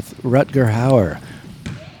with Rutger Hauer.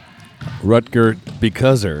 Rutger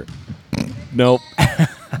Becauser. Nope.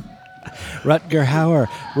 Rutger Hauer.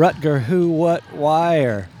 Rutger who, what,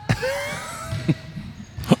 wire.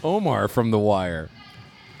 Omar from The Wire.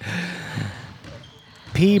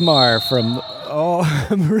 P-Mar from... Oh,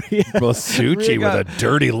 Maria. Masucci with a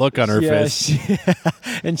dirty look on her face.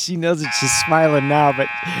 And she knows that she's smiling now, but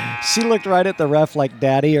she looked right at the ref like,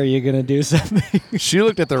 Daddy, are you going to do something? She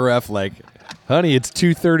looked at the ref like, honey, it's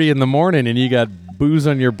 2:30 in the morning and you got booze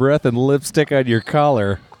on your breath and lipstick on your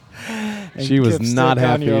collar. And She was Kipstick not on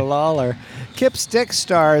happy. your lollar. Kipstick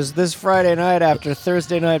stars this Friday night after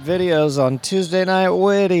Thursday night videos on Tuesday night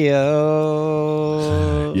video.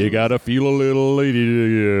 You gotta feel a little lady to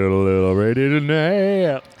get a little ready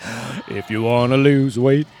tonight. If you want to lose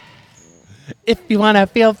weight, If you wanna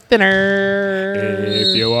feel thinner.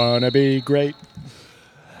 if you want to be great,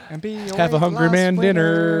 and be Have a hungry man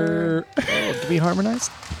dinner. Oh, did we harmonize?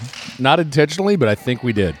 Not intentionally, but I think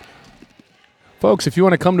we did. Folks, if you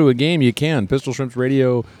want to come to a game, you can. Pistol Shrimps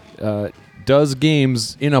Radio does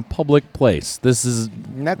games in a public place. This is...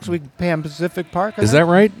 Next week, Pan Pacific Park. I Is think? that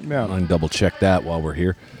right? Yeah. I can double check that while we're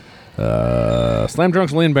here. Slam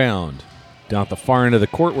Drunks Inbound. Down at the far end of the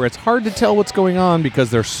court where it's hard to tell what's going on because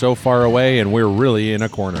they're so far away and we're really in a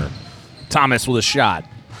corner. Thomas with a shot.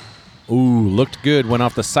 Ooh, looked good. Went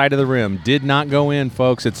off the side of the rim. Did not go in,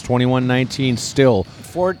 folks. It's 21-19 still.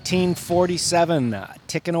 14:47,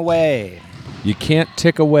 ticking away. You can't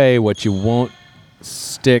tick away what you won't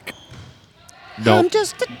stick. I'm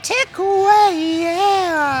just a tick away,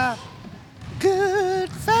 yeah.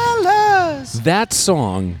 Good fellas. That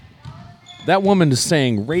song, that woman is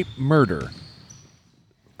saying rape murder.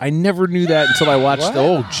 I never knew that until I watched What?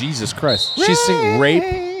 Oh, Jesus Christ. She's singing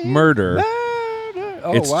rape murder.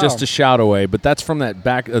 Oh, It's wow. just a shout away, but that's from that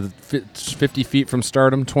back 50 feet from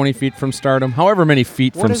stardom, 20 feet from stardom, however many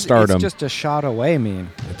feet What from does stardom. It's just a shot away mean?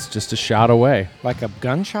 It's just a shot away. Like a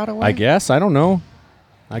gunshot away? I guess. I don't know.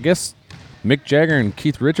 I guess Mick Jagger and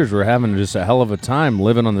Keith Richards were having just a hell of a time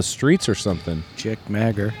living on the streets or something. Chick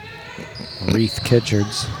Magger. Reith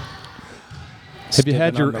Kitchards. Have you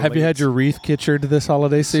had your wreath kitchered this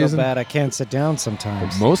holiday So season? bad I can't sit down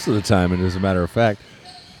sometimes. Most of the time, as a matter of fact.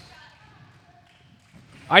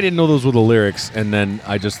 I didn't know those were the lyrics, and then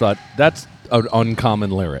I just thought, that's an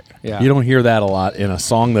uncommon lyric. Yeah. You don't hear that a lot in a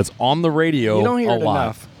song that's on the radio You don't hear a it lot.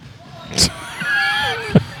 enough.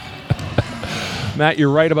 Matt,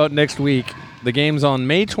 you're right about next week. The game's on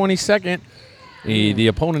May 22nd. The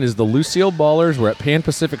opponent is the Lucille Ballers. We're at Pan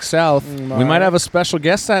Pacific South. We might have a special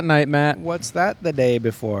guest that night, Matt. What's that the day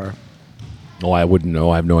before? Oh, I wouldn't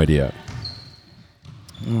know. I have no idea.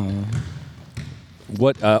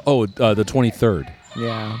 What? The 23rd.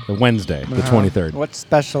 Yeah. The Wednesday, the 23rd. What's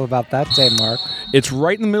special about that day, Mark? It's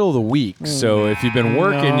right in the middle of the week, so if you've been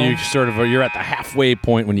working, No. you're at the halfway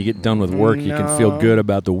point when you get done with work. You can feel good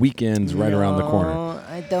about the weekends right around the corner.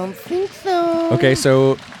 I don't think so. Okay,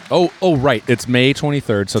 so right, it's May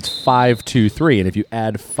 23rd, so it's 5-2-3, and if you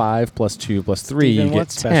add 5 plus 2 plus 3, Steven, you get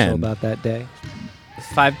what's 10. special about that day?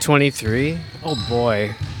 523. Oh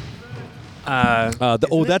boy.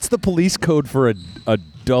 That's the police code for a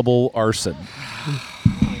double arson.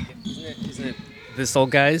 Isn't it this old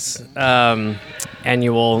guy's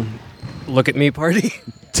annual look at me party?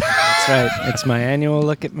 That's right. It's my annual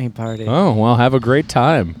Look at Me party. Oh, well, have a great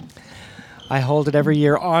time. I hold it every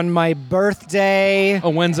year on my birthday. Oh,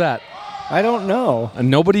 when's that? I don't know.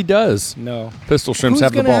 Nobody does. No. Pistol Shrimps Who's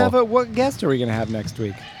have the gonna ball. have it? What guest are we gonna have next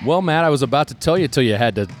week? Well, Matt, I was about to tell you till you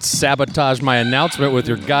had to sabotage my announcement with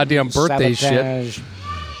your goddamn birthday shit.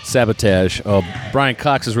 Sabotage. Oh, Brian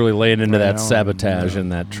Cox is really laying into that sabotage in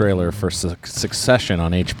that trailer for Succession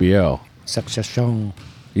on HBO. Succession.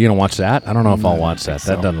 You gonna watch that? I don't know if I'll No, watch I that. think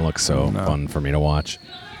so. That doesn't look so fun for me to watch.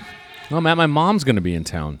 Oh, Matt, my mom's gonna be in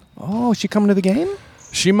town. Oh, is she coming to the game?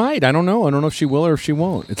 She might. I don't know. I don't know if she will or if she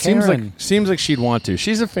won't. It Karen. seems like she'd want to.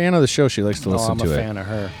 She's a fan of the show. She likes to listen I'm to a it. fan of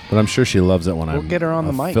her. But I'm sure she loves it when We'll I'm get her on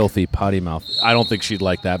a the mic. filthy potty mouth. I don't think she'd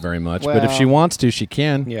like that very much. But if Well- she wants to, she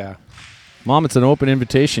can. Yeah. Mom, it's an open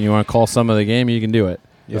invitation. You want to call some of the game, you can do it.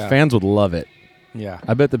 The Yeah. fans would love it. Yeah.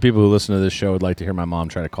 I bet the people who listen to this show would like to hear my mom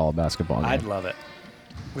try to call a basketball game. I'd love it.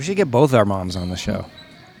 We should get both our moms on the show.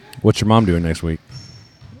 What's your mom doing next week?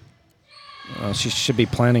 Well, she should be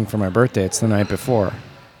planning for my birthday. It's the night before.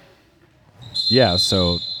 Yeah,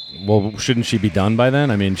 so, well, shouldn't she be done by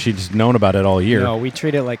then? I mean, she's known about it all year. No, we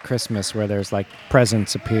treat it like Christmas, where there's like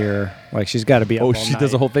presents appear. Like she's got to be up Oh, all she night.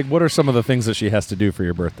 does a whole thing. What are some of the things that she has to do for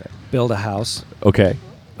your birthday? Build a house. Okay.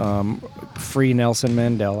 Free Nelson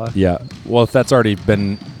Mandela. Yeah. Well, if that's already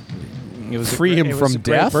been It was free him it was from a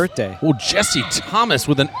great death. birthday. Well, Jesse Thomas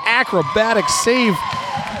with an acrobatic save.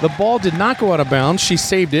 The ball did not go out of bounds. She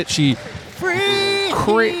saved it. She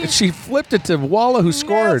flipped it to Walla, who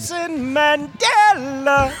scored. Nelson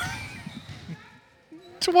Mandela.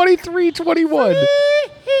 23-21.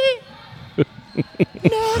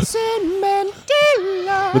 Nelson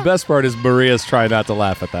Mandela. The best part is Maria's trying not to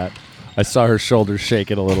laugh at that. I saw her shoulders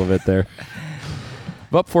shaking a little bit there.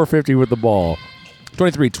 Up 450 with the ball.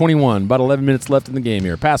 23-21. About 11 minutes left in the game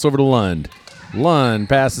here. Pass over to Lund. Lund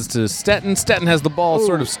passes to Stetton. Stetton has the ball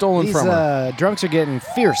sort of stolen These from her. drunks are getting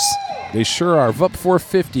fierce. They sure are. Up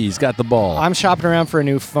 450. He's got the ball. I'm shopping around for a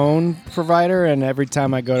new phone provider, and every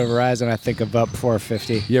time I go to Verizon, I think of Up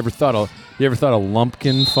 450. You ever thought of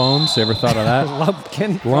Lumpkin phones? You ever thought of that?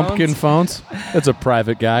 Lumpkin phones? That's a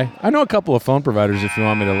private guy. I know a couple of phone providers if you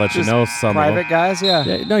want me to let you know some Private of them. guys, yeah.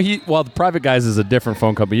 Yeah, no, the private guys is a different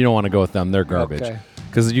phone company. You don't want to go with them. They're garbage. Okay.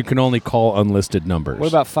 Because you can only call unlisted numbers. What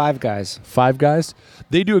about Five Guys? Five Guys?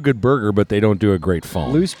 They do a good burger, but they don't do a great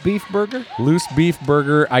phone. Loose beef burger? Loose beef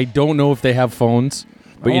burger. I don't know if they have phones,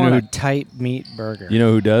 but I you know want who a tight meat burger. you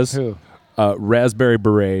know who does? Who? Raspberry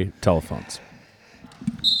Beret telephones.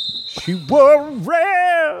 She wore a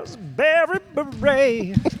raspberry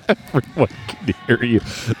beret. Everyone can hear you.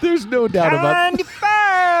 There's no doubt about And you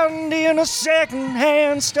found in a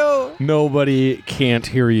second-hand store. Nobody can't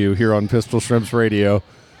hear you here on Pistol Shrimps Radio.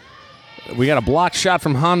 We got a block shot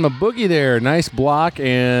from Hanma Boogie there. Nice block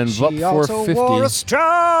and up She also wore a 450.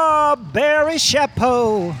 strawberry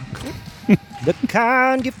chapeau. The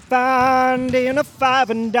kind you find in a 5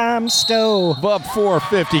 and dime store. Up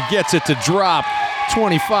 450 gets it to drop.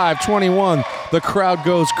 25-21. The crowd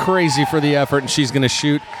goes crazy for the effort, and she's going to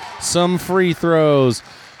shoot some free throws.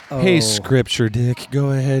 Hey, Scripture Dick, go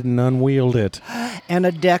ahead and unwield it. And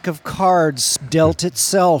a deck of cards dealt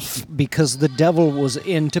itself because the devil was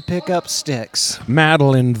in to pick up sticks.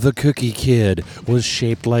 Madeline, the cookie kid, was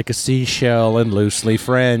shaped like a seashell and loosely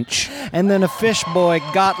French. And then a fish boy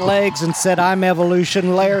got legs and said, I'm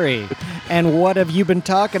Evolution Larry. And what have you been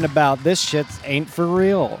talking about? This shit ain't for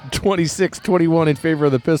real. 26-21 in favor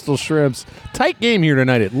of the Pistol Shrimps. Tight game here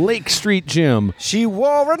tonight at Lake Street Gym. She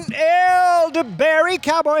wore an elderberry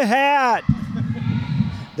cowboy hat.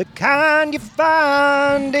 The kind you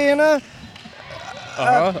find in a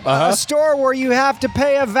store where you have to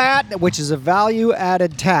pay a VAT, which is a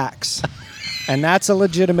value-added tax. And that's a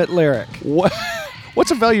legitimate lyric.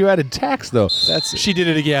 What's a value-added tax, though? That's- She did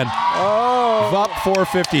it again. Vup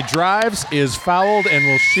 450 drives, is fouled, and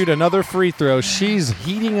will shoot another free throw. She's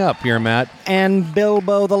heating up here, Matt. And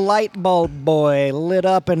Bilbo the light bulb boy lit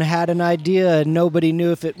up and had an idea, and nobody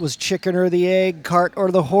knew if it was chicken or the egg, cart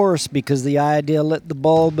or the horse, because the idea lit the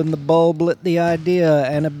bulb and the bulb lit the idea,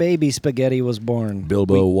 and a baby spaghetti was born.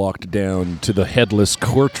 Bilbo walked down to the headless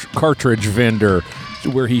cartridge vendor,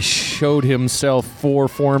 where he showed himself 4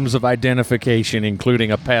 forms of identification, including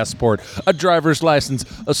a passport, a driver's license,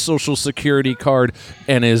 a social security card,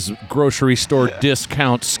 and his grocery store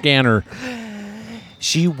discount scanner.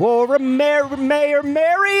 She wore a Mayor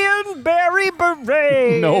Marion Berry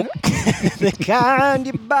beret. Nope. The kind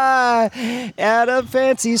you buy at a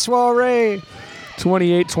fancy soiree.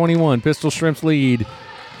 28-21, Pistol Shrimps lead.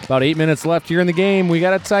 About 8 minutes left here in the game. We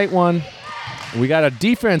got a tight one. We got a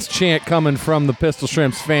defense chant coming from the Pistol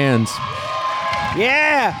Shrimps fans.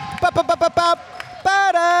 Yeah. Ba-dum,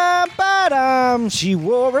 ba-dum. She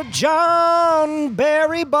wore a John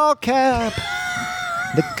Berry ball cap.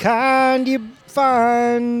 The kind you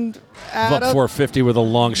find at Up a 450 with a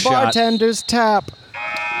long shot. bartender's tap.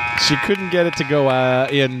 She couldn't get it to go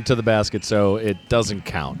into the basket, so it doesn't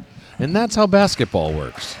count. And that's how basketball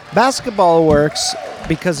works. Basketball works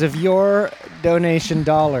because of your donation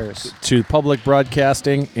dollars. To public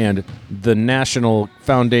broadcasting and the National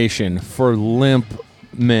Foundation for Limp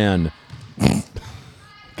Men.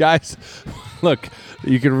 Guys, look,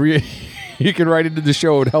 you can you can write into the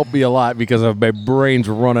show. It would help me a lot because of my brain's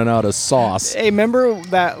running out of sauce. Hey, remember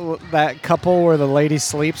that couple where the lady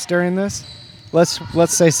sleeps during this?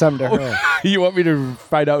 Let's say something to her. You want me to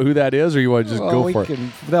find out who that is, or you want to just go for it?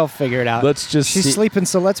 They'll figure it out. Let's just She's see. sleeping,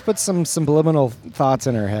 so let's put some subliminal thoughts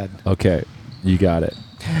in her head. Okay, you got it.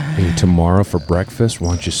 Hey, tomorrow for breakfast,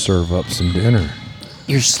 why don't you serve up some dinner?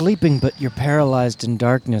 You're sleeping, but you're paralyzed in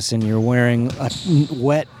darkness, and you're wearing a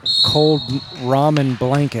wet, cold ramen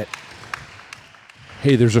blanket.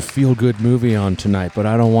 Hey, there's a feel-good movie on tonight, but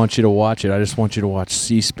I don't want you to watch it. I just want you to watch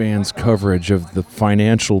C-SPAN's coverage of the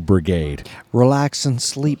Financial Brigade. Relax and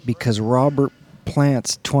sleep because Robert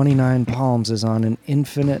Plant's 29 Palms is on an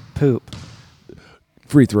infinite poop.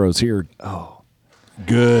 Free throws here. Oh.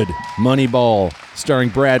 Good. Moneyball, starring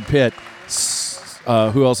Brad Pitt.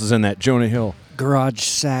 Who else is in that? Jonah Hill. Garage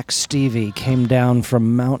Sack Stevie came down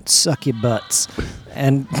from Mount Succubutts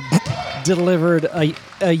and delivered a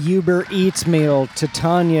Uber Eats meal to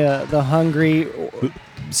Tanya, the hungry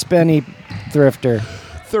spenny thrifter.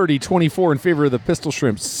 30-24 in favor of the Pistol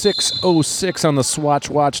Shrimps. 6:06 on the Swatch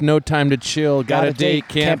Watch. No time to chill. Got a date.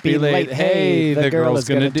 Can't be late. Hey, the girl's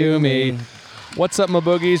gonna do me. What's up, my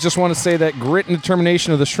boogies? Just want to say that grit and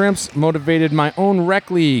determination of the Shrimps motivated my own rec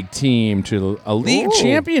league team to a league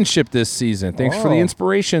championship this season. Thanks for the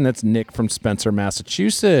inspiration. That's Nick from Spencer,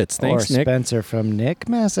 Massachusetts. Thanks, or Nick. Spencer from Nick,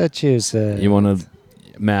 Massachusetts. You want to,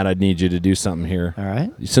 Matt, I need you to do something here. All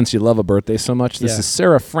right. Since you love a birthday so much, this is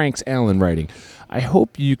Sarah Franks Allen writing. I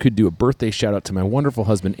hope you could do a birthday shout out to my wonderful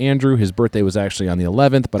husband, Andrew. His birthday was actually on the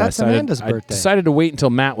 11th, but That's Amanda's birthday. I decided to wait until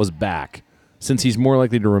Matt was back, since he's more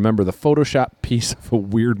likely to remember the Photoshop piece of a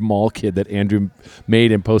weird mall kid that Andrew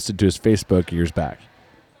made and posted to his Facebook years back.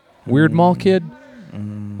 Weird mall kid?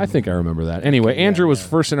 I think I remember that. Anyway, Andrew was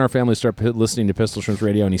first in our family to start listening to Pistol Shrimps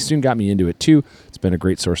Radio, and he soon got me into it too. It's been a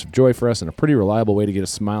great source of joy for us and a pretty reliable way to get a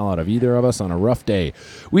smile out of either of us on a rough day.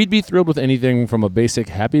 We'd be thrilled with anything from a basic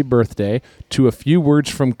happy birthday to a few words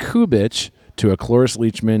from Kubich to a Cloris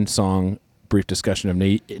Leachman song, brief discussion of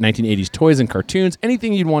 1980s toys and cartoons,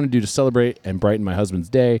 anything you'd want to do to celebrate and brighten my husband's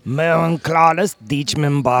day. Melon Claudius,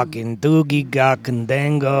 Deachman Bakin, Doogie Gak, and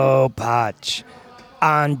Dango Patch.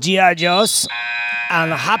 And Gia Joss,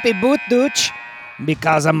 and Happy Boot Dooch,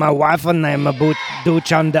 because of my wife and name a Boot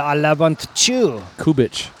Dooch on the 11th Chew.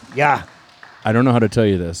 Kubich, Yeah. I don't know how to tell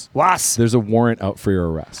you this. Was? There's a warrant out for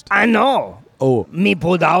your arrest. I know. Oh, Me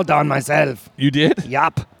pulled out on myself. you did?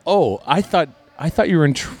 Yup. Oh, I thought you were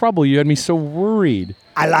in trouble. You had me so worried.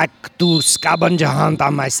 I like to scavenger hunt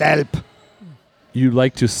on myself. You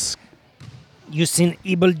like to... You seen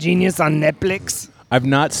Evil Genius on Netflix? I've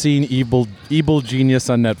not seen Evil Genius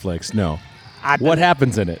on Netflix, no. What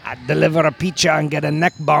happens in it? I deliver a pizza and get a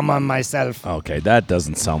neck bomb on myself. Okay, that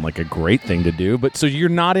doesn't sound like a great thing to do, but so you're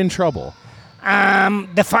not in trouble.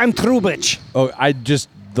 Define Trubich. Oh,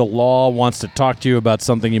 the law wants to talk to you about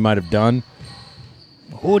something you might have done.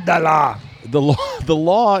 Who the law? The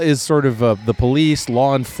law is sort of the police,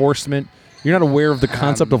 law enforcement. You're not aware of the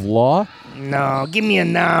concept of law? No, give me a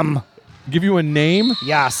name. Give you a name?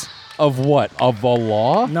 Yes. Of what? Of a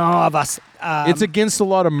law? No, of us. It's against the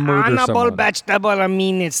law to murder Honorable someone. vegetable and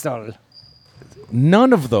minister.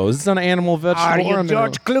 None of those. It's an animal, vegetable, Are or you a mineral.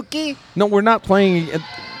 George Clooney? No, we're not playing. Ding, ding,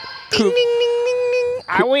 ding, ding, ding.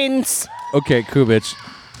 I wins. Okay, Kubich,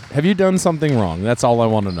 have you done something wrong? That's all I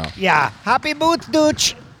want to know. Yeah. Happy birthday,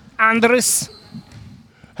 Andres.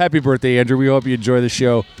 Happy birthday, Andrew. We hope you enjoy the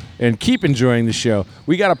show and keep enjoying the show.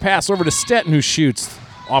 We got to pass over to Stetton, who shoots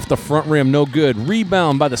off the front rim. No good.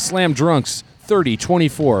 Rebound by the Slam Drunks.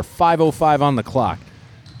 30-24. 5:05 on the clock.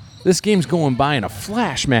 This game's going by in a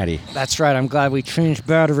flash, Matty. That's right. I'm glad we changed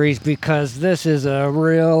batteries because this is a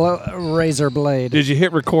real razor blade. Did you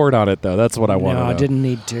hit record on it, though? That's what I want to know. No, I didn't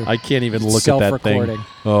need to. I can't even look at that thing. Self-recording.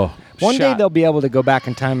 Oh, One day shot. they'll be able to go back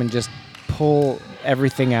in time and just pull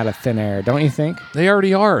everything out of thin air, don't you think? They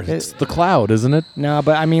already are. It's the cloud, isn't it? No,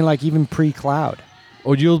 but I mean like even pre-cloud.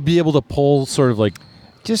 Or you'll be able to pull sort of like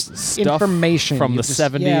Just Stuff information from You the just-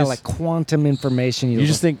 70s? Yeah, like quantum information. You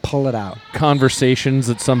just think- pull it out. conversations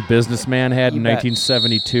that some businessman had in You bet.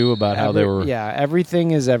 1972 about how they were. Yeah,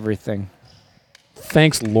 everything is everything.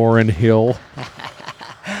 Thanks, Lauren Hill.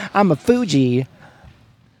 I'm a Fuji.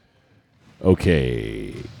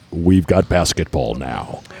 Okay, we've got basketball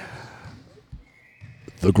now.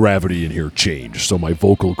 The gravity in here changed, so my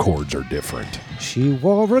vocal cords are different. She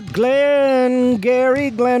wore a Gary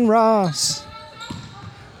Glen Ross,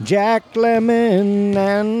 Jack Lemmon,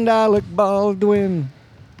 and Alec Baldwin.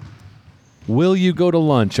 Will you go to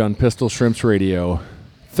lunch on Pistol Shrimps Radio?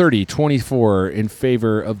 30-24 in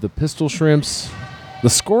favor of the Pistol Shrimps. The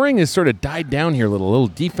scoring has sort of died down here a little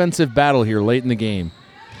defensive battle here late in the game.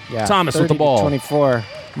 Yeah, Thomas with the ball. 24.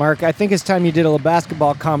 Mark, I think it's time you did a little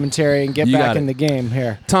basketball commentary and get You back got in it. the game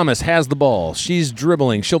here. Thomas has the ball. She's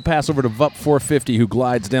dribbling. She'll pass over to Vup 450, who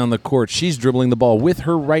glides down the court. She's dribbling the ball with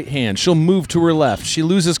her right hand. She'll move to her left. She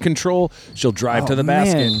loses control. She'll drive to the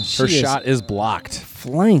basket. man, Her she is- shot is blocked.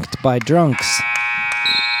 Flanked by drunks.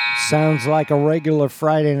 Sounds like a regular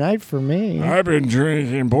Friday night for me. I've been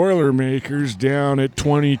drinking Boilermakers down at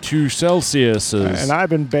 22 Celsius. And I've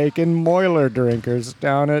been baking Moiler drinkers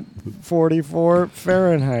down at 44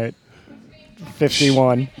 Fahrenheit.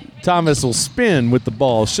 51. Thomas will spin with the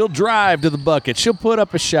ball. She'll drive to the bucket. She'll put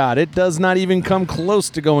up a shot. It does not even come close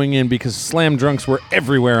to going in because Slam Drunks were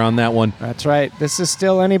everywhere on that one. That's right. This is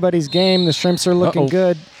still anybody's game. The Shrimps are looking Uh-oh.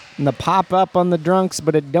 good. And the pop up on the drunks,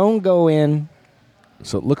 but it don't go in.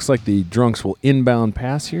 So it looks like the Drunks will inbound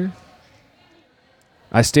pass here.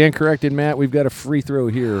 I stand corrected, Matt. We've got a free throw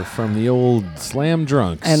here from the old Slam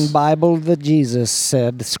Drunks. And Bible the Jesus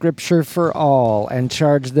said, Scripture for all, and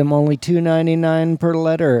charged them only $2.99 per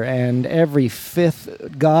letter, and every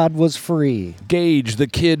fifth God was free. Gage, the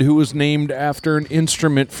kid who was named after an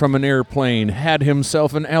instrument from an airplane, had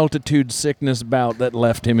himself an altitude sickness bout that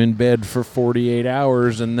left him in bed for 48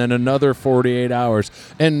 hours and then another 48 hours.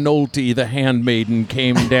 And Nolte, the handmaiden,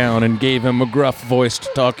 came down and gave him a gruff-voiced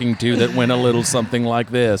talking to that went a little something like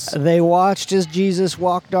this. They watched as Jesus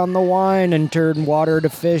walked on the wine and turned water to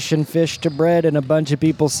fish and fish to bread, and a bunch of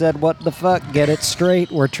people said, "What the fuck? Get it straight.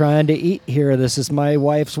 We're trying to eat here. This is my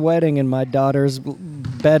wife's wedding and my daughter's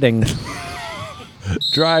bedding."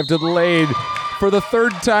 Drive to the lane for the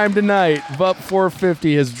third time tonight. Vup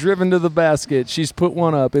 450 has driven to the basket. She's put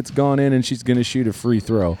one up. It's gone in, and she's going to shoot a free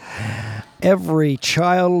throw. Every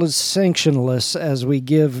child is sanctionless as we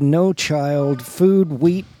give no child food,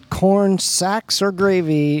 wheat, corn, sacks, or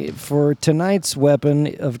gravy. For tonight's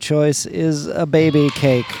weapon of choice is a baby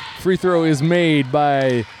cake. Free throw is made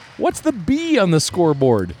by, what's the B on the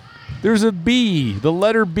scoreboard? There's a B. The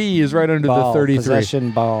letter B is right under Ball, the 33.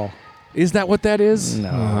 possession ball. Is that what that is?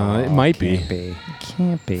 No, it might can't be.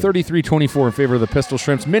 Can't be. 33-24 in favor of the Pistol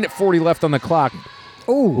Shrimps. Minute 40 left on the clock.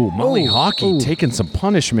 Ooh, Molly Hockey taking some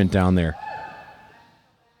punishment down there.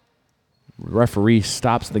 Referee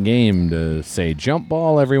stops the game to say, jump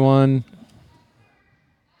ball, everyone.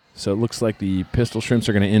 So it looks like the Pistol Shrimps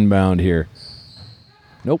are going to inbound here.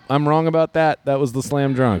 Nope, I'm wrong about that. That was the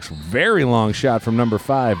Slam Drunks. Very long shot from number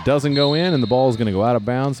 5. Doesn't go in, and the ball is going to go out of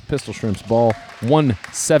bounds. Pistol Shrimps ball,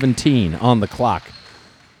 1:17 on the clock.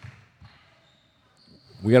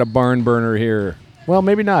 We got a barn burner here. Well,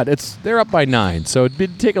 maybe not. They're up by 9, so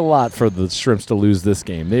it'd take a lot for the Shrimps to lose this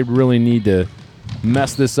game. They really need to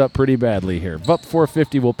mess this up pretty badly here. Vup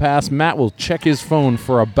 450 will pass. Matt will check his phone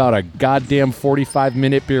for about a goddamn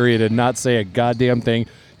 45-minute period and not say a goddamn thing.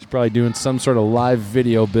 He's probably doing some sort of live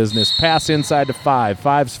video business. Pass inside to 5.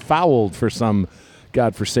 5's fouled for some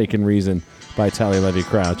godforsaken reason by Tally Levy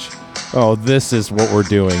Crouch. Oh, this is what we're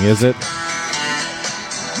doing, is it?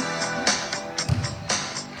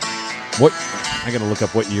 What? I gotta look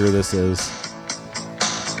up what year this is.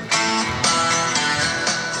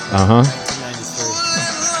 Uh-huh.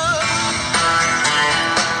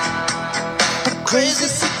 Crazy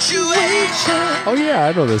situation. Oh, yeah,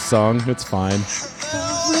 I know this song. It's fine.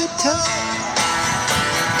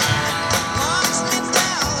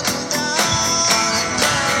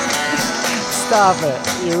 Stop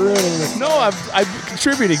it. You're ruining this. No, I'm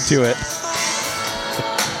contributing to it.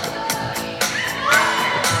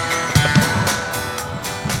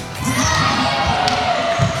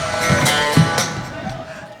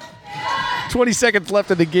 "20 seconds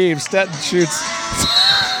left in the game. Stanton shoots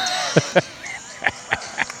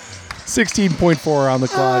 16.4 on the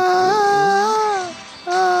clock.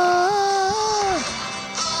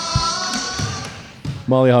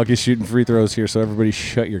 Molly Hockey's shooting free throws here, so everybody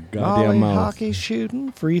shut your goddamn Molly mouth. Hockey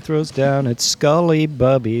shooting free throws down at Scully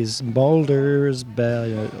Bubby's Boulders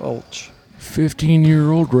Gulch.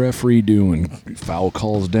 15-year-old referee doing foul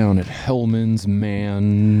calls down at Hellman's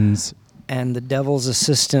Man's. And the Devil's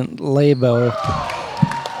assistant, Labo.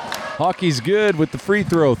 Hockey's good with the free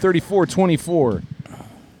throw, 34-24.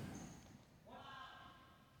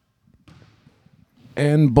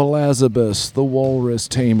 And Belazabus, the walrus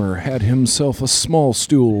tamer, had himself a small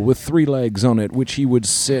stool with 3 legs on it, which he would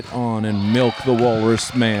sit on and milk the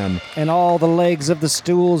walrus man. And all the legs of the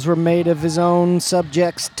stools were made of his own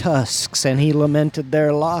subjects' tusks, and he lamented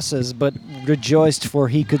their losses, but rejoiced for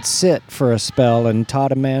he could sit for a spell, and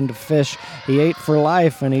taught a man to fish. He ate for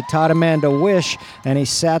life, and he taught a man to wish, and he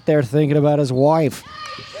sat there thinking about his wife.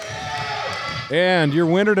 And your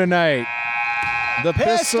winner tonight, the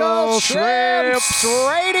Pistol Shrimps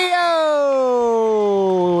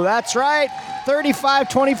Radio! That's right.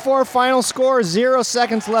 35-24 final score, 0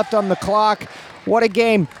 seconds left on the clock. What a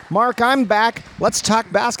game. Mark, I'm back. Let's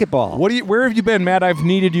talk basketball. Where have you been, Matt? I've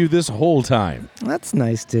needed you this whole time. That's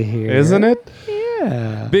nice to hear. Isn't it?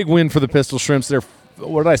 Yeah. Big win for the Pistol Shrimps. They're,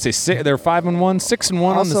 what did I say? They're 5-1, 6-1 on the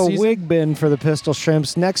Also, season. wig bin for the Pistol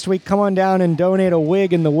Shrimps. Next week, come on down and donate a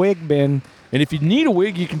wig in the wig bin. And if you need a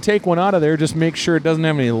wig, you can take one out of there. Just make sure it doesn't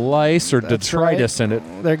have any lice or detritus in it.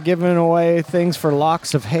 They're giving away things for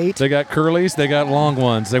locks of hate. They got curlies. They got long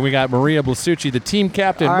ones. Then we got Maria Blasucci, the team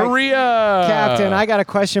captain. All right, Maria! Captain, I got a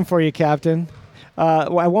question for you, Captain. At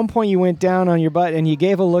one point, you went down on your butt and you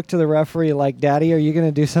gave a look to the referee like, Daddy, are you going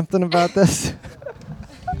to do something about this?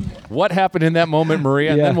 What happened in that moment, Maria?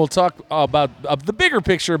 And Yeah. then we'll talk about the bigger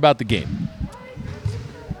picture about the game.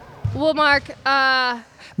 Well, Mark,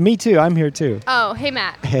 Me too. I'm here too. oh, hey,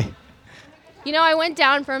 Matt. Hey. You know, I went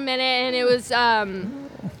down for a minute, and it was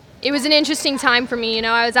an interesting time for me. You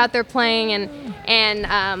know, I was out there playing, and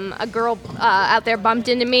a girl out there bumped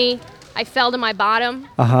into me. I fell to my bottom,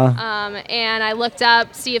 and I looked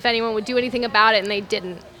up, see if anyone would do anything about it, and they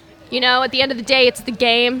didn't. You know, at the end of the day, it's the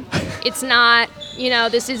game. It's not, you know,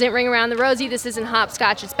 this isn't Ring Around the Rosie. This isn't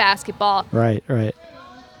hopscotch. It's basketball. Right.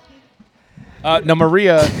 Now,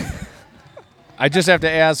 Maria, I just have to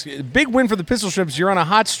ask, big win for the Pistol Shrimps. You're on a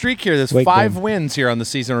hot streak here. There's Wait, 5 Ben. wins here on the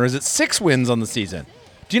season, or is it 6 wins on the season?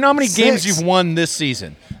 Do you know how many games 6. you've won this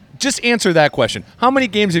season? Just answer that question. How many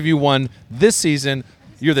games have you won this season?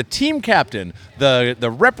 You're the team captain, the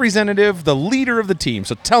representative, the leader of the team.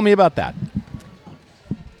 So tell me about that.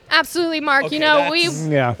 Absolutely, Mark. Okay, you know,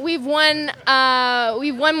 that's- we've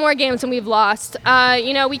won more games than we've lost.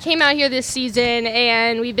 You know, we came out here this season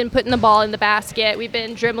and we've been putting the ball in the basket. We've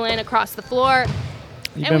been dribbling across the floor.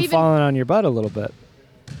 You've And been we've been- falling on your butt a little bit.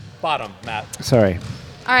 Bottom, Matt. Sorry.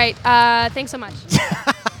 All right. Thanks so much.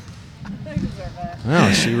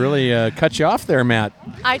 Oh, she really cut you off there, Matt.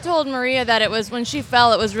 I told Maria that it was when she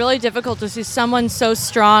fell, it was really difficult to see someone so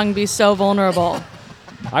strong be so vulnerable.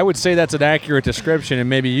 I would say that's an accurate description, and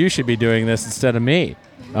maybe you should be doing this instead of me,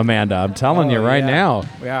 Amanda. I'm telling you right now.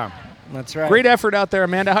 Yeah, that's right. Great effort out there,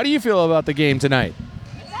 Amanda. How do you feel about the game tonight?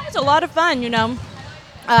 It was a lot of fun, you know.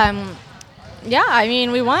 Yeah, I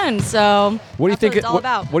mean, we won, so What do you that's think? what it's all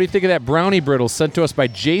about. What do you think of that brownie brittle sent to us by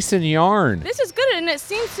Jason Yarn? This is good, and it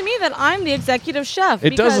seems to me that I'm the executive chef.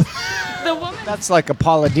 It does- because the woman, That's like a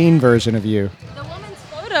Paula Deen version of you. the woman's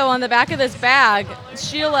photo on the back of this bag,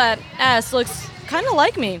 Sheila S, looks kind of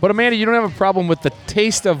like me. But Amanda, you don't have a problem with the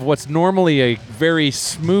taste of what's normally a very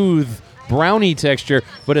smooth brownie texture,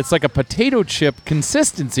 but it's like a potato chip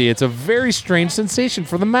consistency. It's a very strange sensation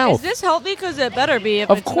for the Is mouth. this healthy? Because it better be. If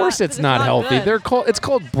Of course, it's not healthy. good. It's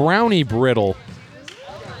called brownie brittle.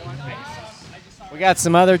 We got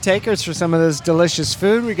some other takers for some of this delicious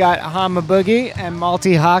food. We got Hama Boogie and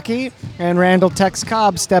Malty Hockey and Randall Tex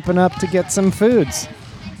Cobb stepping up to get some foods.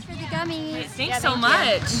 Thanks so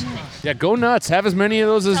much. Yeah, go nuts. Have as many of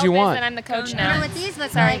those as you want. And I'm the coach now. What these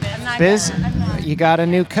look like? I'm not Biz, you got a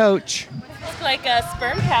new coach. Like a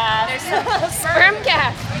sperm cast. Sperm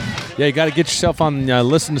cast. Yeah, you got to get yourself on.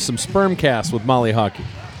 Listen to some Spermcast with Molly Hockey.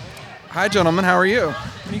 Hi, gentlemen. How are you?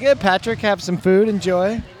 You good, Patrick? Have some food.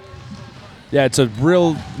 Enjoy. Yeah, it's a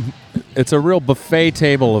real buffet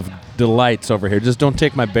table of delights over here. Just don't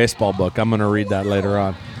take my baseball book. I'm going to read that later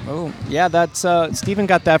on. Oh, yeah, that's Stephen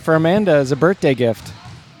got that for Amanda as a birthday gift.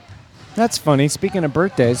 That's funny. Speaking of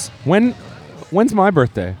birthdays, When's my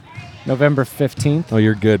birthday? November 15th. Oh,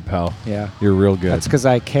 you're good, pal. Yeah. You're real good. That's because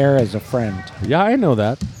I care as a friend. Yeah, I know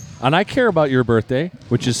that. And I care about your birthday,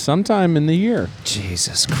 which is sometime in the year.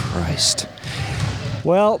 Jesus Christ.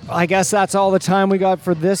 Well, I guess that's all the time we got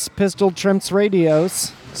for this Pistol Trimps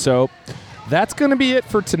Radios. So that's going to be it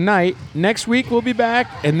for tonight. Next week we'll be back,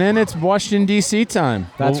 and then it's Washington, D.C. time.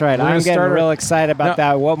 That's We're right. gonna I'm getting start real excited about No.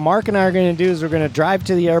 that. What Mark and I are going to do is we're going to drive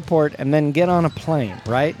to the airport and then get on a plane,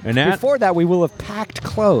 right? And that- Before that, we will have packed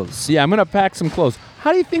clothes. Yeah, I'm going to pack some clothes.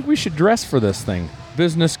 How do you think we should dress for this thing?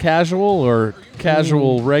 Business casual or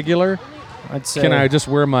casual regular? I'd say. Can I just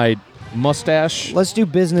wear my mustache Let's do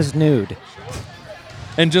business nude.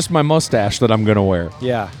 and just my mustache that I'm going to wear?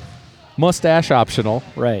 Yeah, Mustache optional.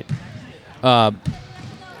 right.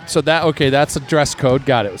 So that's a dress code.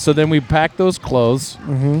 Got it. So then we pack those clothes.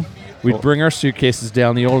 Mm-hmm. We'd bring our suitcases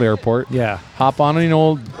down the old airport. Yeah, Hop on an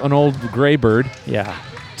old Graybird. yeah,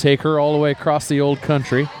 Take her all the way across the old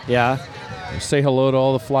country. yeah. Say hello to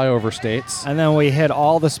all the flyover states. And then we hit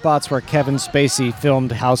all the spots where Kevin Spacey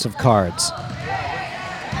filmed House of Cards.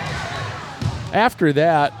 After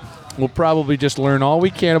that, we'll probably just learn all we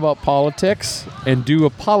can about politics and do a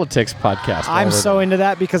politics podcast. while I'm we're so into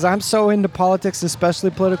that because I'm so into politics, especially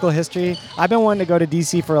political history. I've been wanting to go to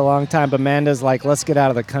D.C. for a long time, but Amanda's like, let's get out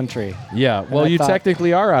of the country. there. Yeah, well, I you thought-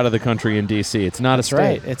 technically are out of the country in D.C. It's not a That's state.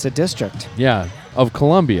 right. It's a district. Yeah, of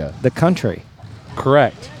Columbia. The country.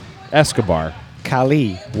 Correct. Escobar.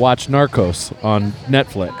 Cali. Watch Narcos on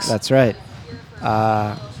Netflix. That's right.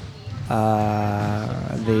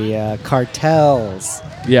 The cartels.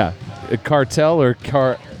 Yeah, a cartel or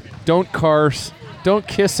don't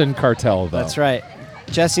kiss in cartel though. That's right.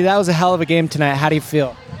 Jesse, that was a hell of a game tonight. How do you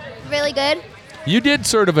feel? Really good. You did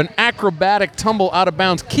sort of an acrobatic tumble out of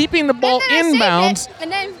bounds, keeping the ball And then I saved inbounds, it,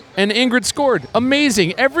 and then and Ingrid scored.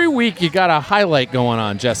 Amazing. Every week you got a highlight going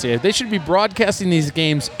on, Jesse. They should be broadcasting these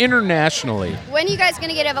games internationally. when are you guys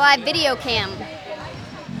gonna get a live video cam?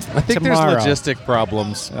 I think Tomorrow. there's logistic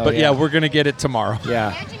problems, Oh, but yeah. yeah, we're going to get it tomorrow. Yeah.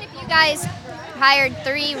 Imagine if you guys hired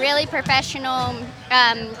 3 really professional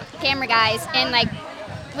camera guys and like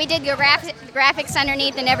we did graphics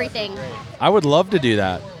underneath and everything. I would love to do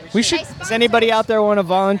that. We should. Does anybody out there want to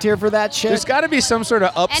volunteer for that shit? There's got to be some sort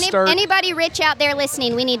of upstart. Anybody rich out there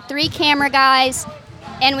listening, we need 3 camera guys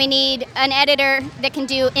and we need an editor that can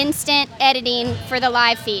do instant editing for the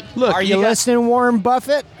live feed. Look, Are you got, listening, Warren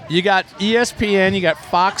Buffett? You got ESPN, you got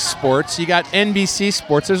Fox Sports, you got NBC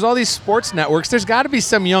Sports. There's all these sports networks. There's got to be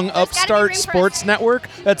some young gotta be upstart room for sports us. network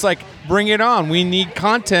that's like, bring it on. We need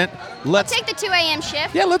content. Let's Take the 2 a.m.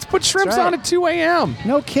 shift. yeah, let's put shrimps right. on at 2 a.m.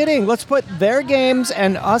 No kidding. Let's put their games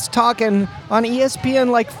and us talking on ESPN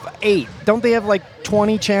like 8. Don't they have like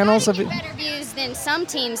 20 channels of Gotta it? get better views than some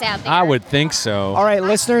teams out there. I would think so. All right,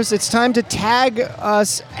 listeners, it's time to tag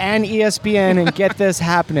us and ESPN and get this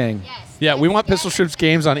happening. Yes. Yeah, we want Pistol Shrimps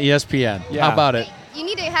games on ESPN. Yeah. How about it? You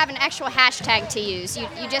need to have an actual hashtag to use. You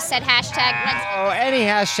just said hashtag. Oh, any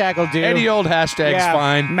hashtag will do. Any old hashtag's yeah,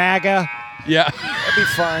 fine. MAGA. Yeah. That'd be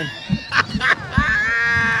fine.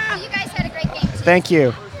 You guys had a great game. Too. Thank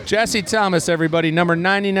you. Jesse Thomas, everybody, number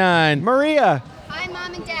 99. Maria. Hi,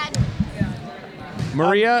 Mom and Dad.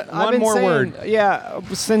 Maria, I've one been more saying, word. Yeah,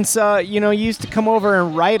 since you used to come over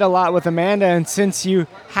and write a lot with Amanda, and since you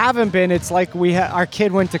haven't been, it's like our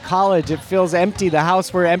kid went to college. It feels empty. The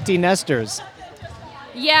house, we're empty nesters.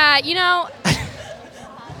 Yeah,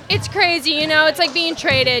 it's crazy. It's like being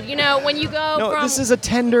traded. When you go No, from this is a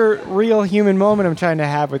tender, real human moment I'm trying to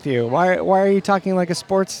have with you. Why are you talking like a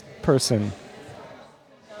sports person?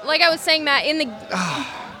 like I was saying, Matt, in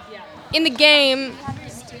the game.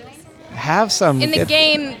 Have some. In the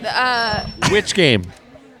game, Which game?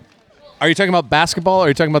 Are you talking about basketball or are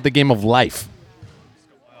you talking about the game of life?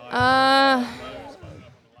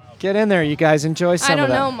 Get in there, you guys. Enjoy some I don't of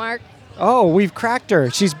that. know, Mark. Oh, we've cracked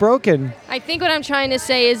her. She's broken. I think what I'm trying to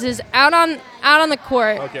say is out on the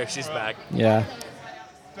court. Okay, she's back. Yeah.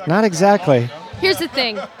 Not exactly. Here's the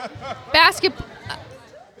thing, basketball.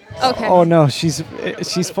 Okay. Oh no, she's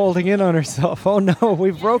folding in on herself. Oh no,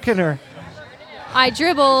 we've broken her. I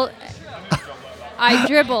dribbled.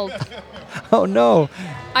 Oh no.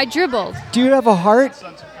 I dribbled. Do you have a heart?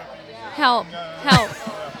 Help.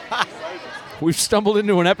 We've stumbled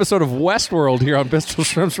into an episode of Westworld here on Pistol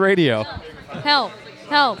Shrimps Radio. Help.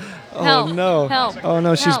 Oh no. Help. Oh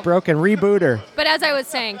no, she's Help. broken. Reboot her. But as I was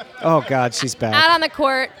saying, Oh god, she's back. out on the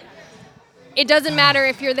court, it doesn't matter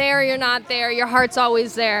if you're there or you're not there. Your heart's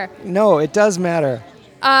always there. No, it does matter.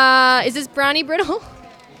 Is this Brownie Brittle?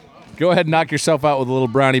 Go ahead and knock yourself out with a little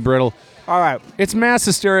Brownie Brittle. All right. It's mass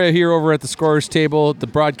hysteria here over at the scorer's table, the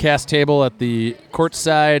broadcast table, at the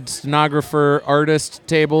courtside stenographer artist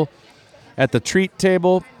table, at the treat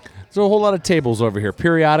table. There's a whole lot of tables over here.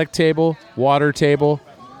 Periodic table, water table,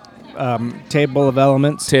 Table of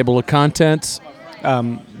elements. table of contents,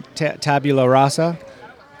 Tabula rasa.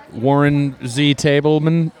 Warren Z.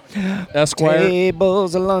 Tableman, Esquire.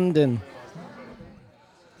 Tables of London.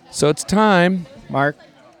 So it's time. Mark,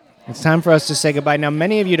 it's time for us to say goodbye. Now,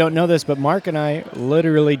 many of you don't know this, but Mark and I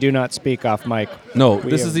literally do not speak off mic. No,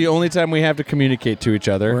 We this have- is the only time we have to communicate to each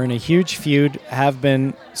We're other. in a huge feud, have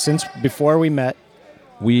been since before we met.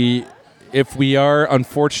 If we are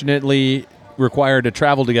unfortunately required to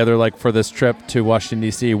travel together, like for this trip to Washington,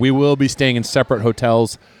 D.C., we will be staying in separate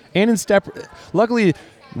hotels and in separate. Luckily,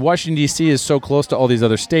 Washington, D.C. is so close to all these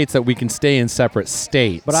other states that we can stay in separate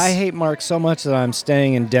states. But I hate Mark so much that I'm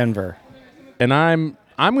staying in Denver. And I'm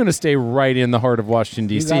going to stay right in the heart of Washington,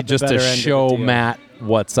 You D.C. got the just to better end of the show deal. Matt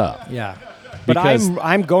what's up. Yeah. But Because-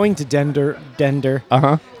 I'm going to Denver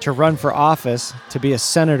Uh-huh. to run for office to be a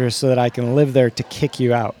senator so that I can live there to kick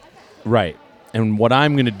you out. Right. And what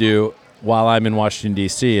I'm going to do while I'm in Washington,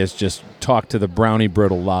 D.C. is just talk to the Brownie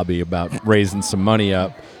Brittle lobby about raising some money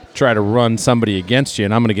up, try to run somebody against you,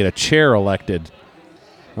 and I'm going to get a chair elected.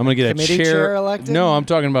 I'm going to get Committee a chair elected? No, I'm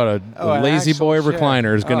talking about Oh, a an lazy actual boy chair.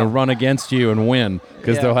 recliner is going to Oh. run against you and win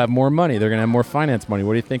because Yeah. they'll have more money. They're going to have more finance money.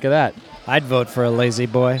 What do you think of that? I'd vote for a lazy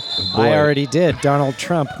boy. Boy. I already did. Donald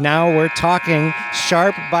Trump. Now we're talking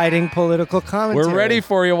sharp, biting political commentary. We're ready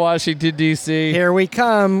for you, Washington, D.C. Here we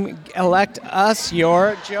come. Elect us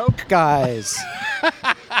your joke guys.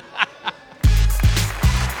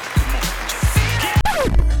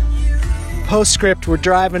 Postscript, we're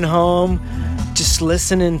driving home, just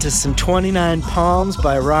listening to some 29 Palms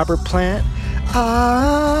by Robert Plant.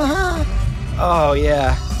 Oh,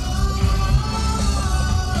 yeah.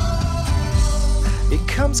 It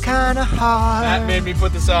comes kind of hard. Matt made me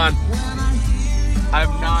put this on.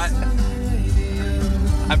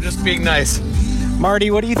 I'm just being nice.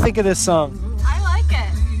 Marty, what do you think of this song? I like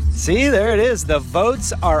it. See, there it is. The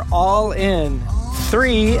votes are all in.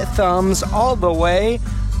 3 thumbs all the way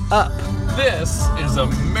up. This is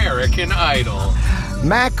American Idol.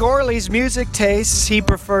 Mac Orley's music tastes, he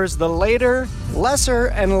prefers the later, lesser,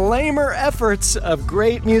 and lamer efforts of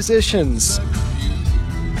great musicians.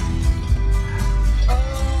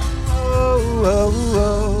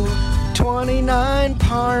 Oh, 29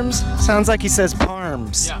 Parms. Sounds like he says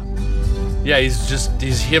Parms. Yeah,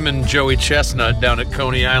 he's him and Joey Chestnut down at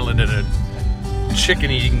Coney Island in a chicken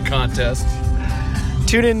eating contest.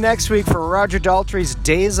 Tune in next week for Roger Daltrey's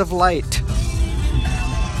Days of Light.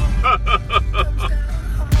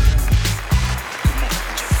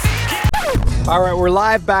 All right, we're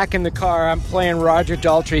live back in the car. I'm playing Roger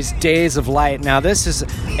Daltrey's Days of Light. Now, this is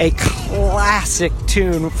a classic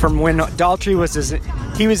tune from when Daltrey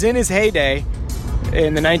was in his heyday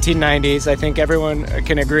in the 1990s. I think everyone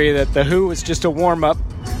can agree that The Who was just a warm-up.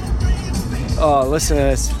 Oh, listen to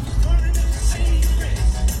this.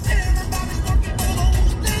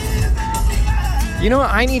 You know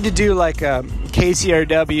what? I need to do like a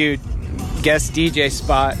KCRW guest DJ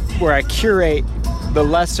spot where I curate the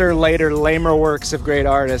lesser, later, lamer works of great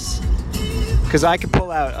artists. Because I could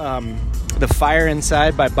pull out The Fire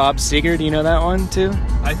Inside by Bob Seger. Do you know that one too?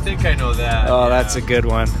 I think I know that. Oh, that's a good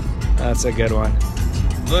one. That's a good one.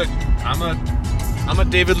 Look, I'm a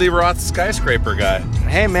David Lee Roth skyscraper guy.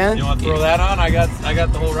 Hey, man. You want to throw that on? I got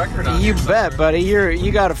the whole record on. You here bet, somewhere. buddy.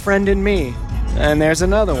 You got a friend in me. And there's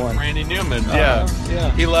another one. Randy Newman, yeah. Yeah.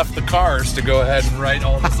 He left the Cars to go ahead and write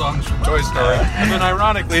all the songs from Toy Story. And then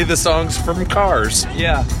ironically, the songs from Cars.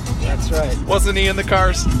 Yeah, that's right. Wasn't he in the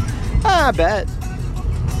Cars? I bet.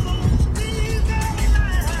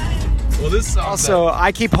 Well, this song. Also,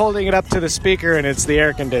 I keep holding it up to the speaker and it's the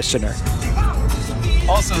air conditioner.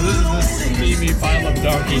 Also, this is this steamy pile of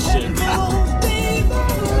donkey shit.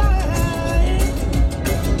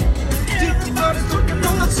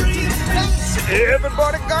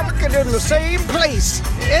 Everybody got to get in the same place.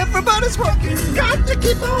 Everybody's working. Got to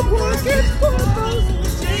keep on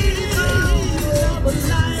working.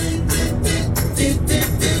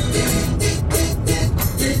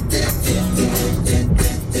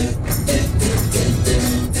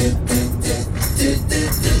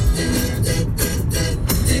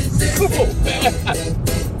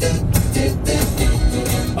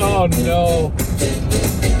 Oh no.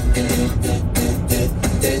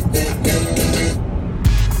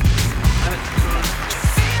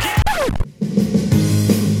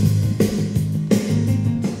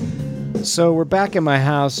 So we're back at my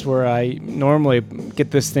house where I normally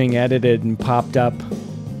get this thing edited and popped up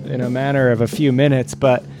in a matter of a few minutes,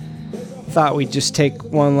 but thought we'd just take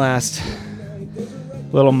one last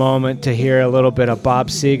little moment to hear a little bit of Bob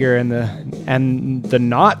Seger and the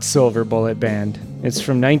not Silver Bullet Band. It's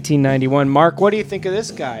from 1991. Mark, what do you think of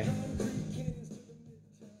this guy?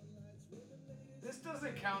 This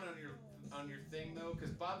doesn't count on your thing though,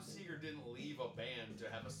 because Bob Seger didn't leave a band to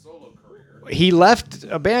have a solo career. He left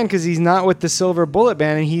a band because he's not with the Silver Bullet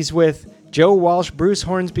Band, and he's with Joe Walsh, Bruce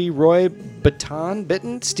Hornsby, Roy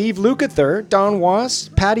Bittan, Steve Lukather, Don Was,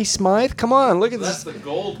 Patty Smythe. Come on, look at That's this. the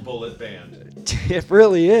Gold Bullet Band. It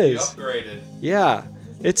really He is. upgraded. Yeah,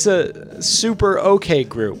 it's a super okay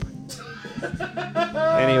group.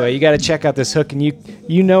 Anyway, you got to check out this hook, and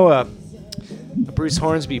you know a Bruce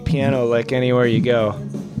Hornsby piano like anywhere you go.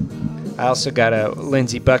 I also got a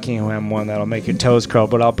Lindsey Buckingham one that'll make your toes curl,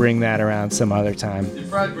 but I'll bring that around some other time.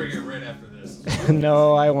 You'd probably bring it right after this.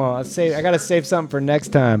 No, I won't. I got to save something for next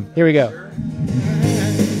time. Here we go.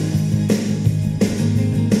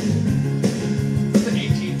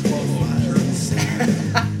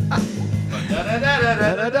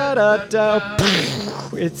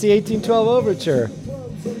 That's the 1812 overture. It's the 1812 overture.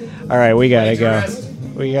 All right, we gotta go.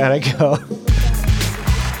 We gotta go.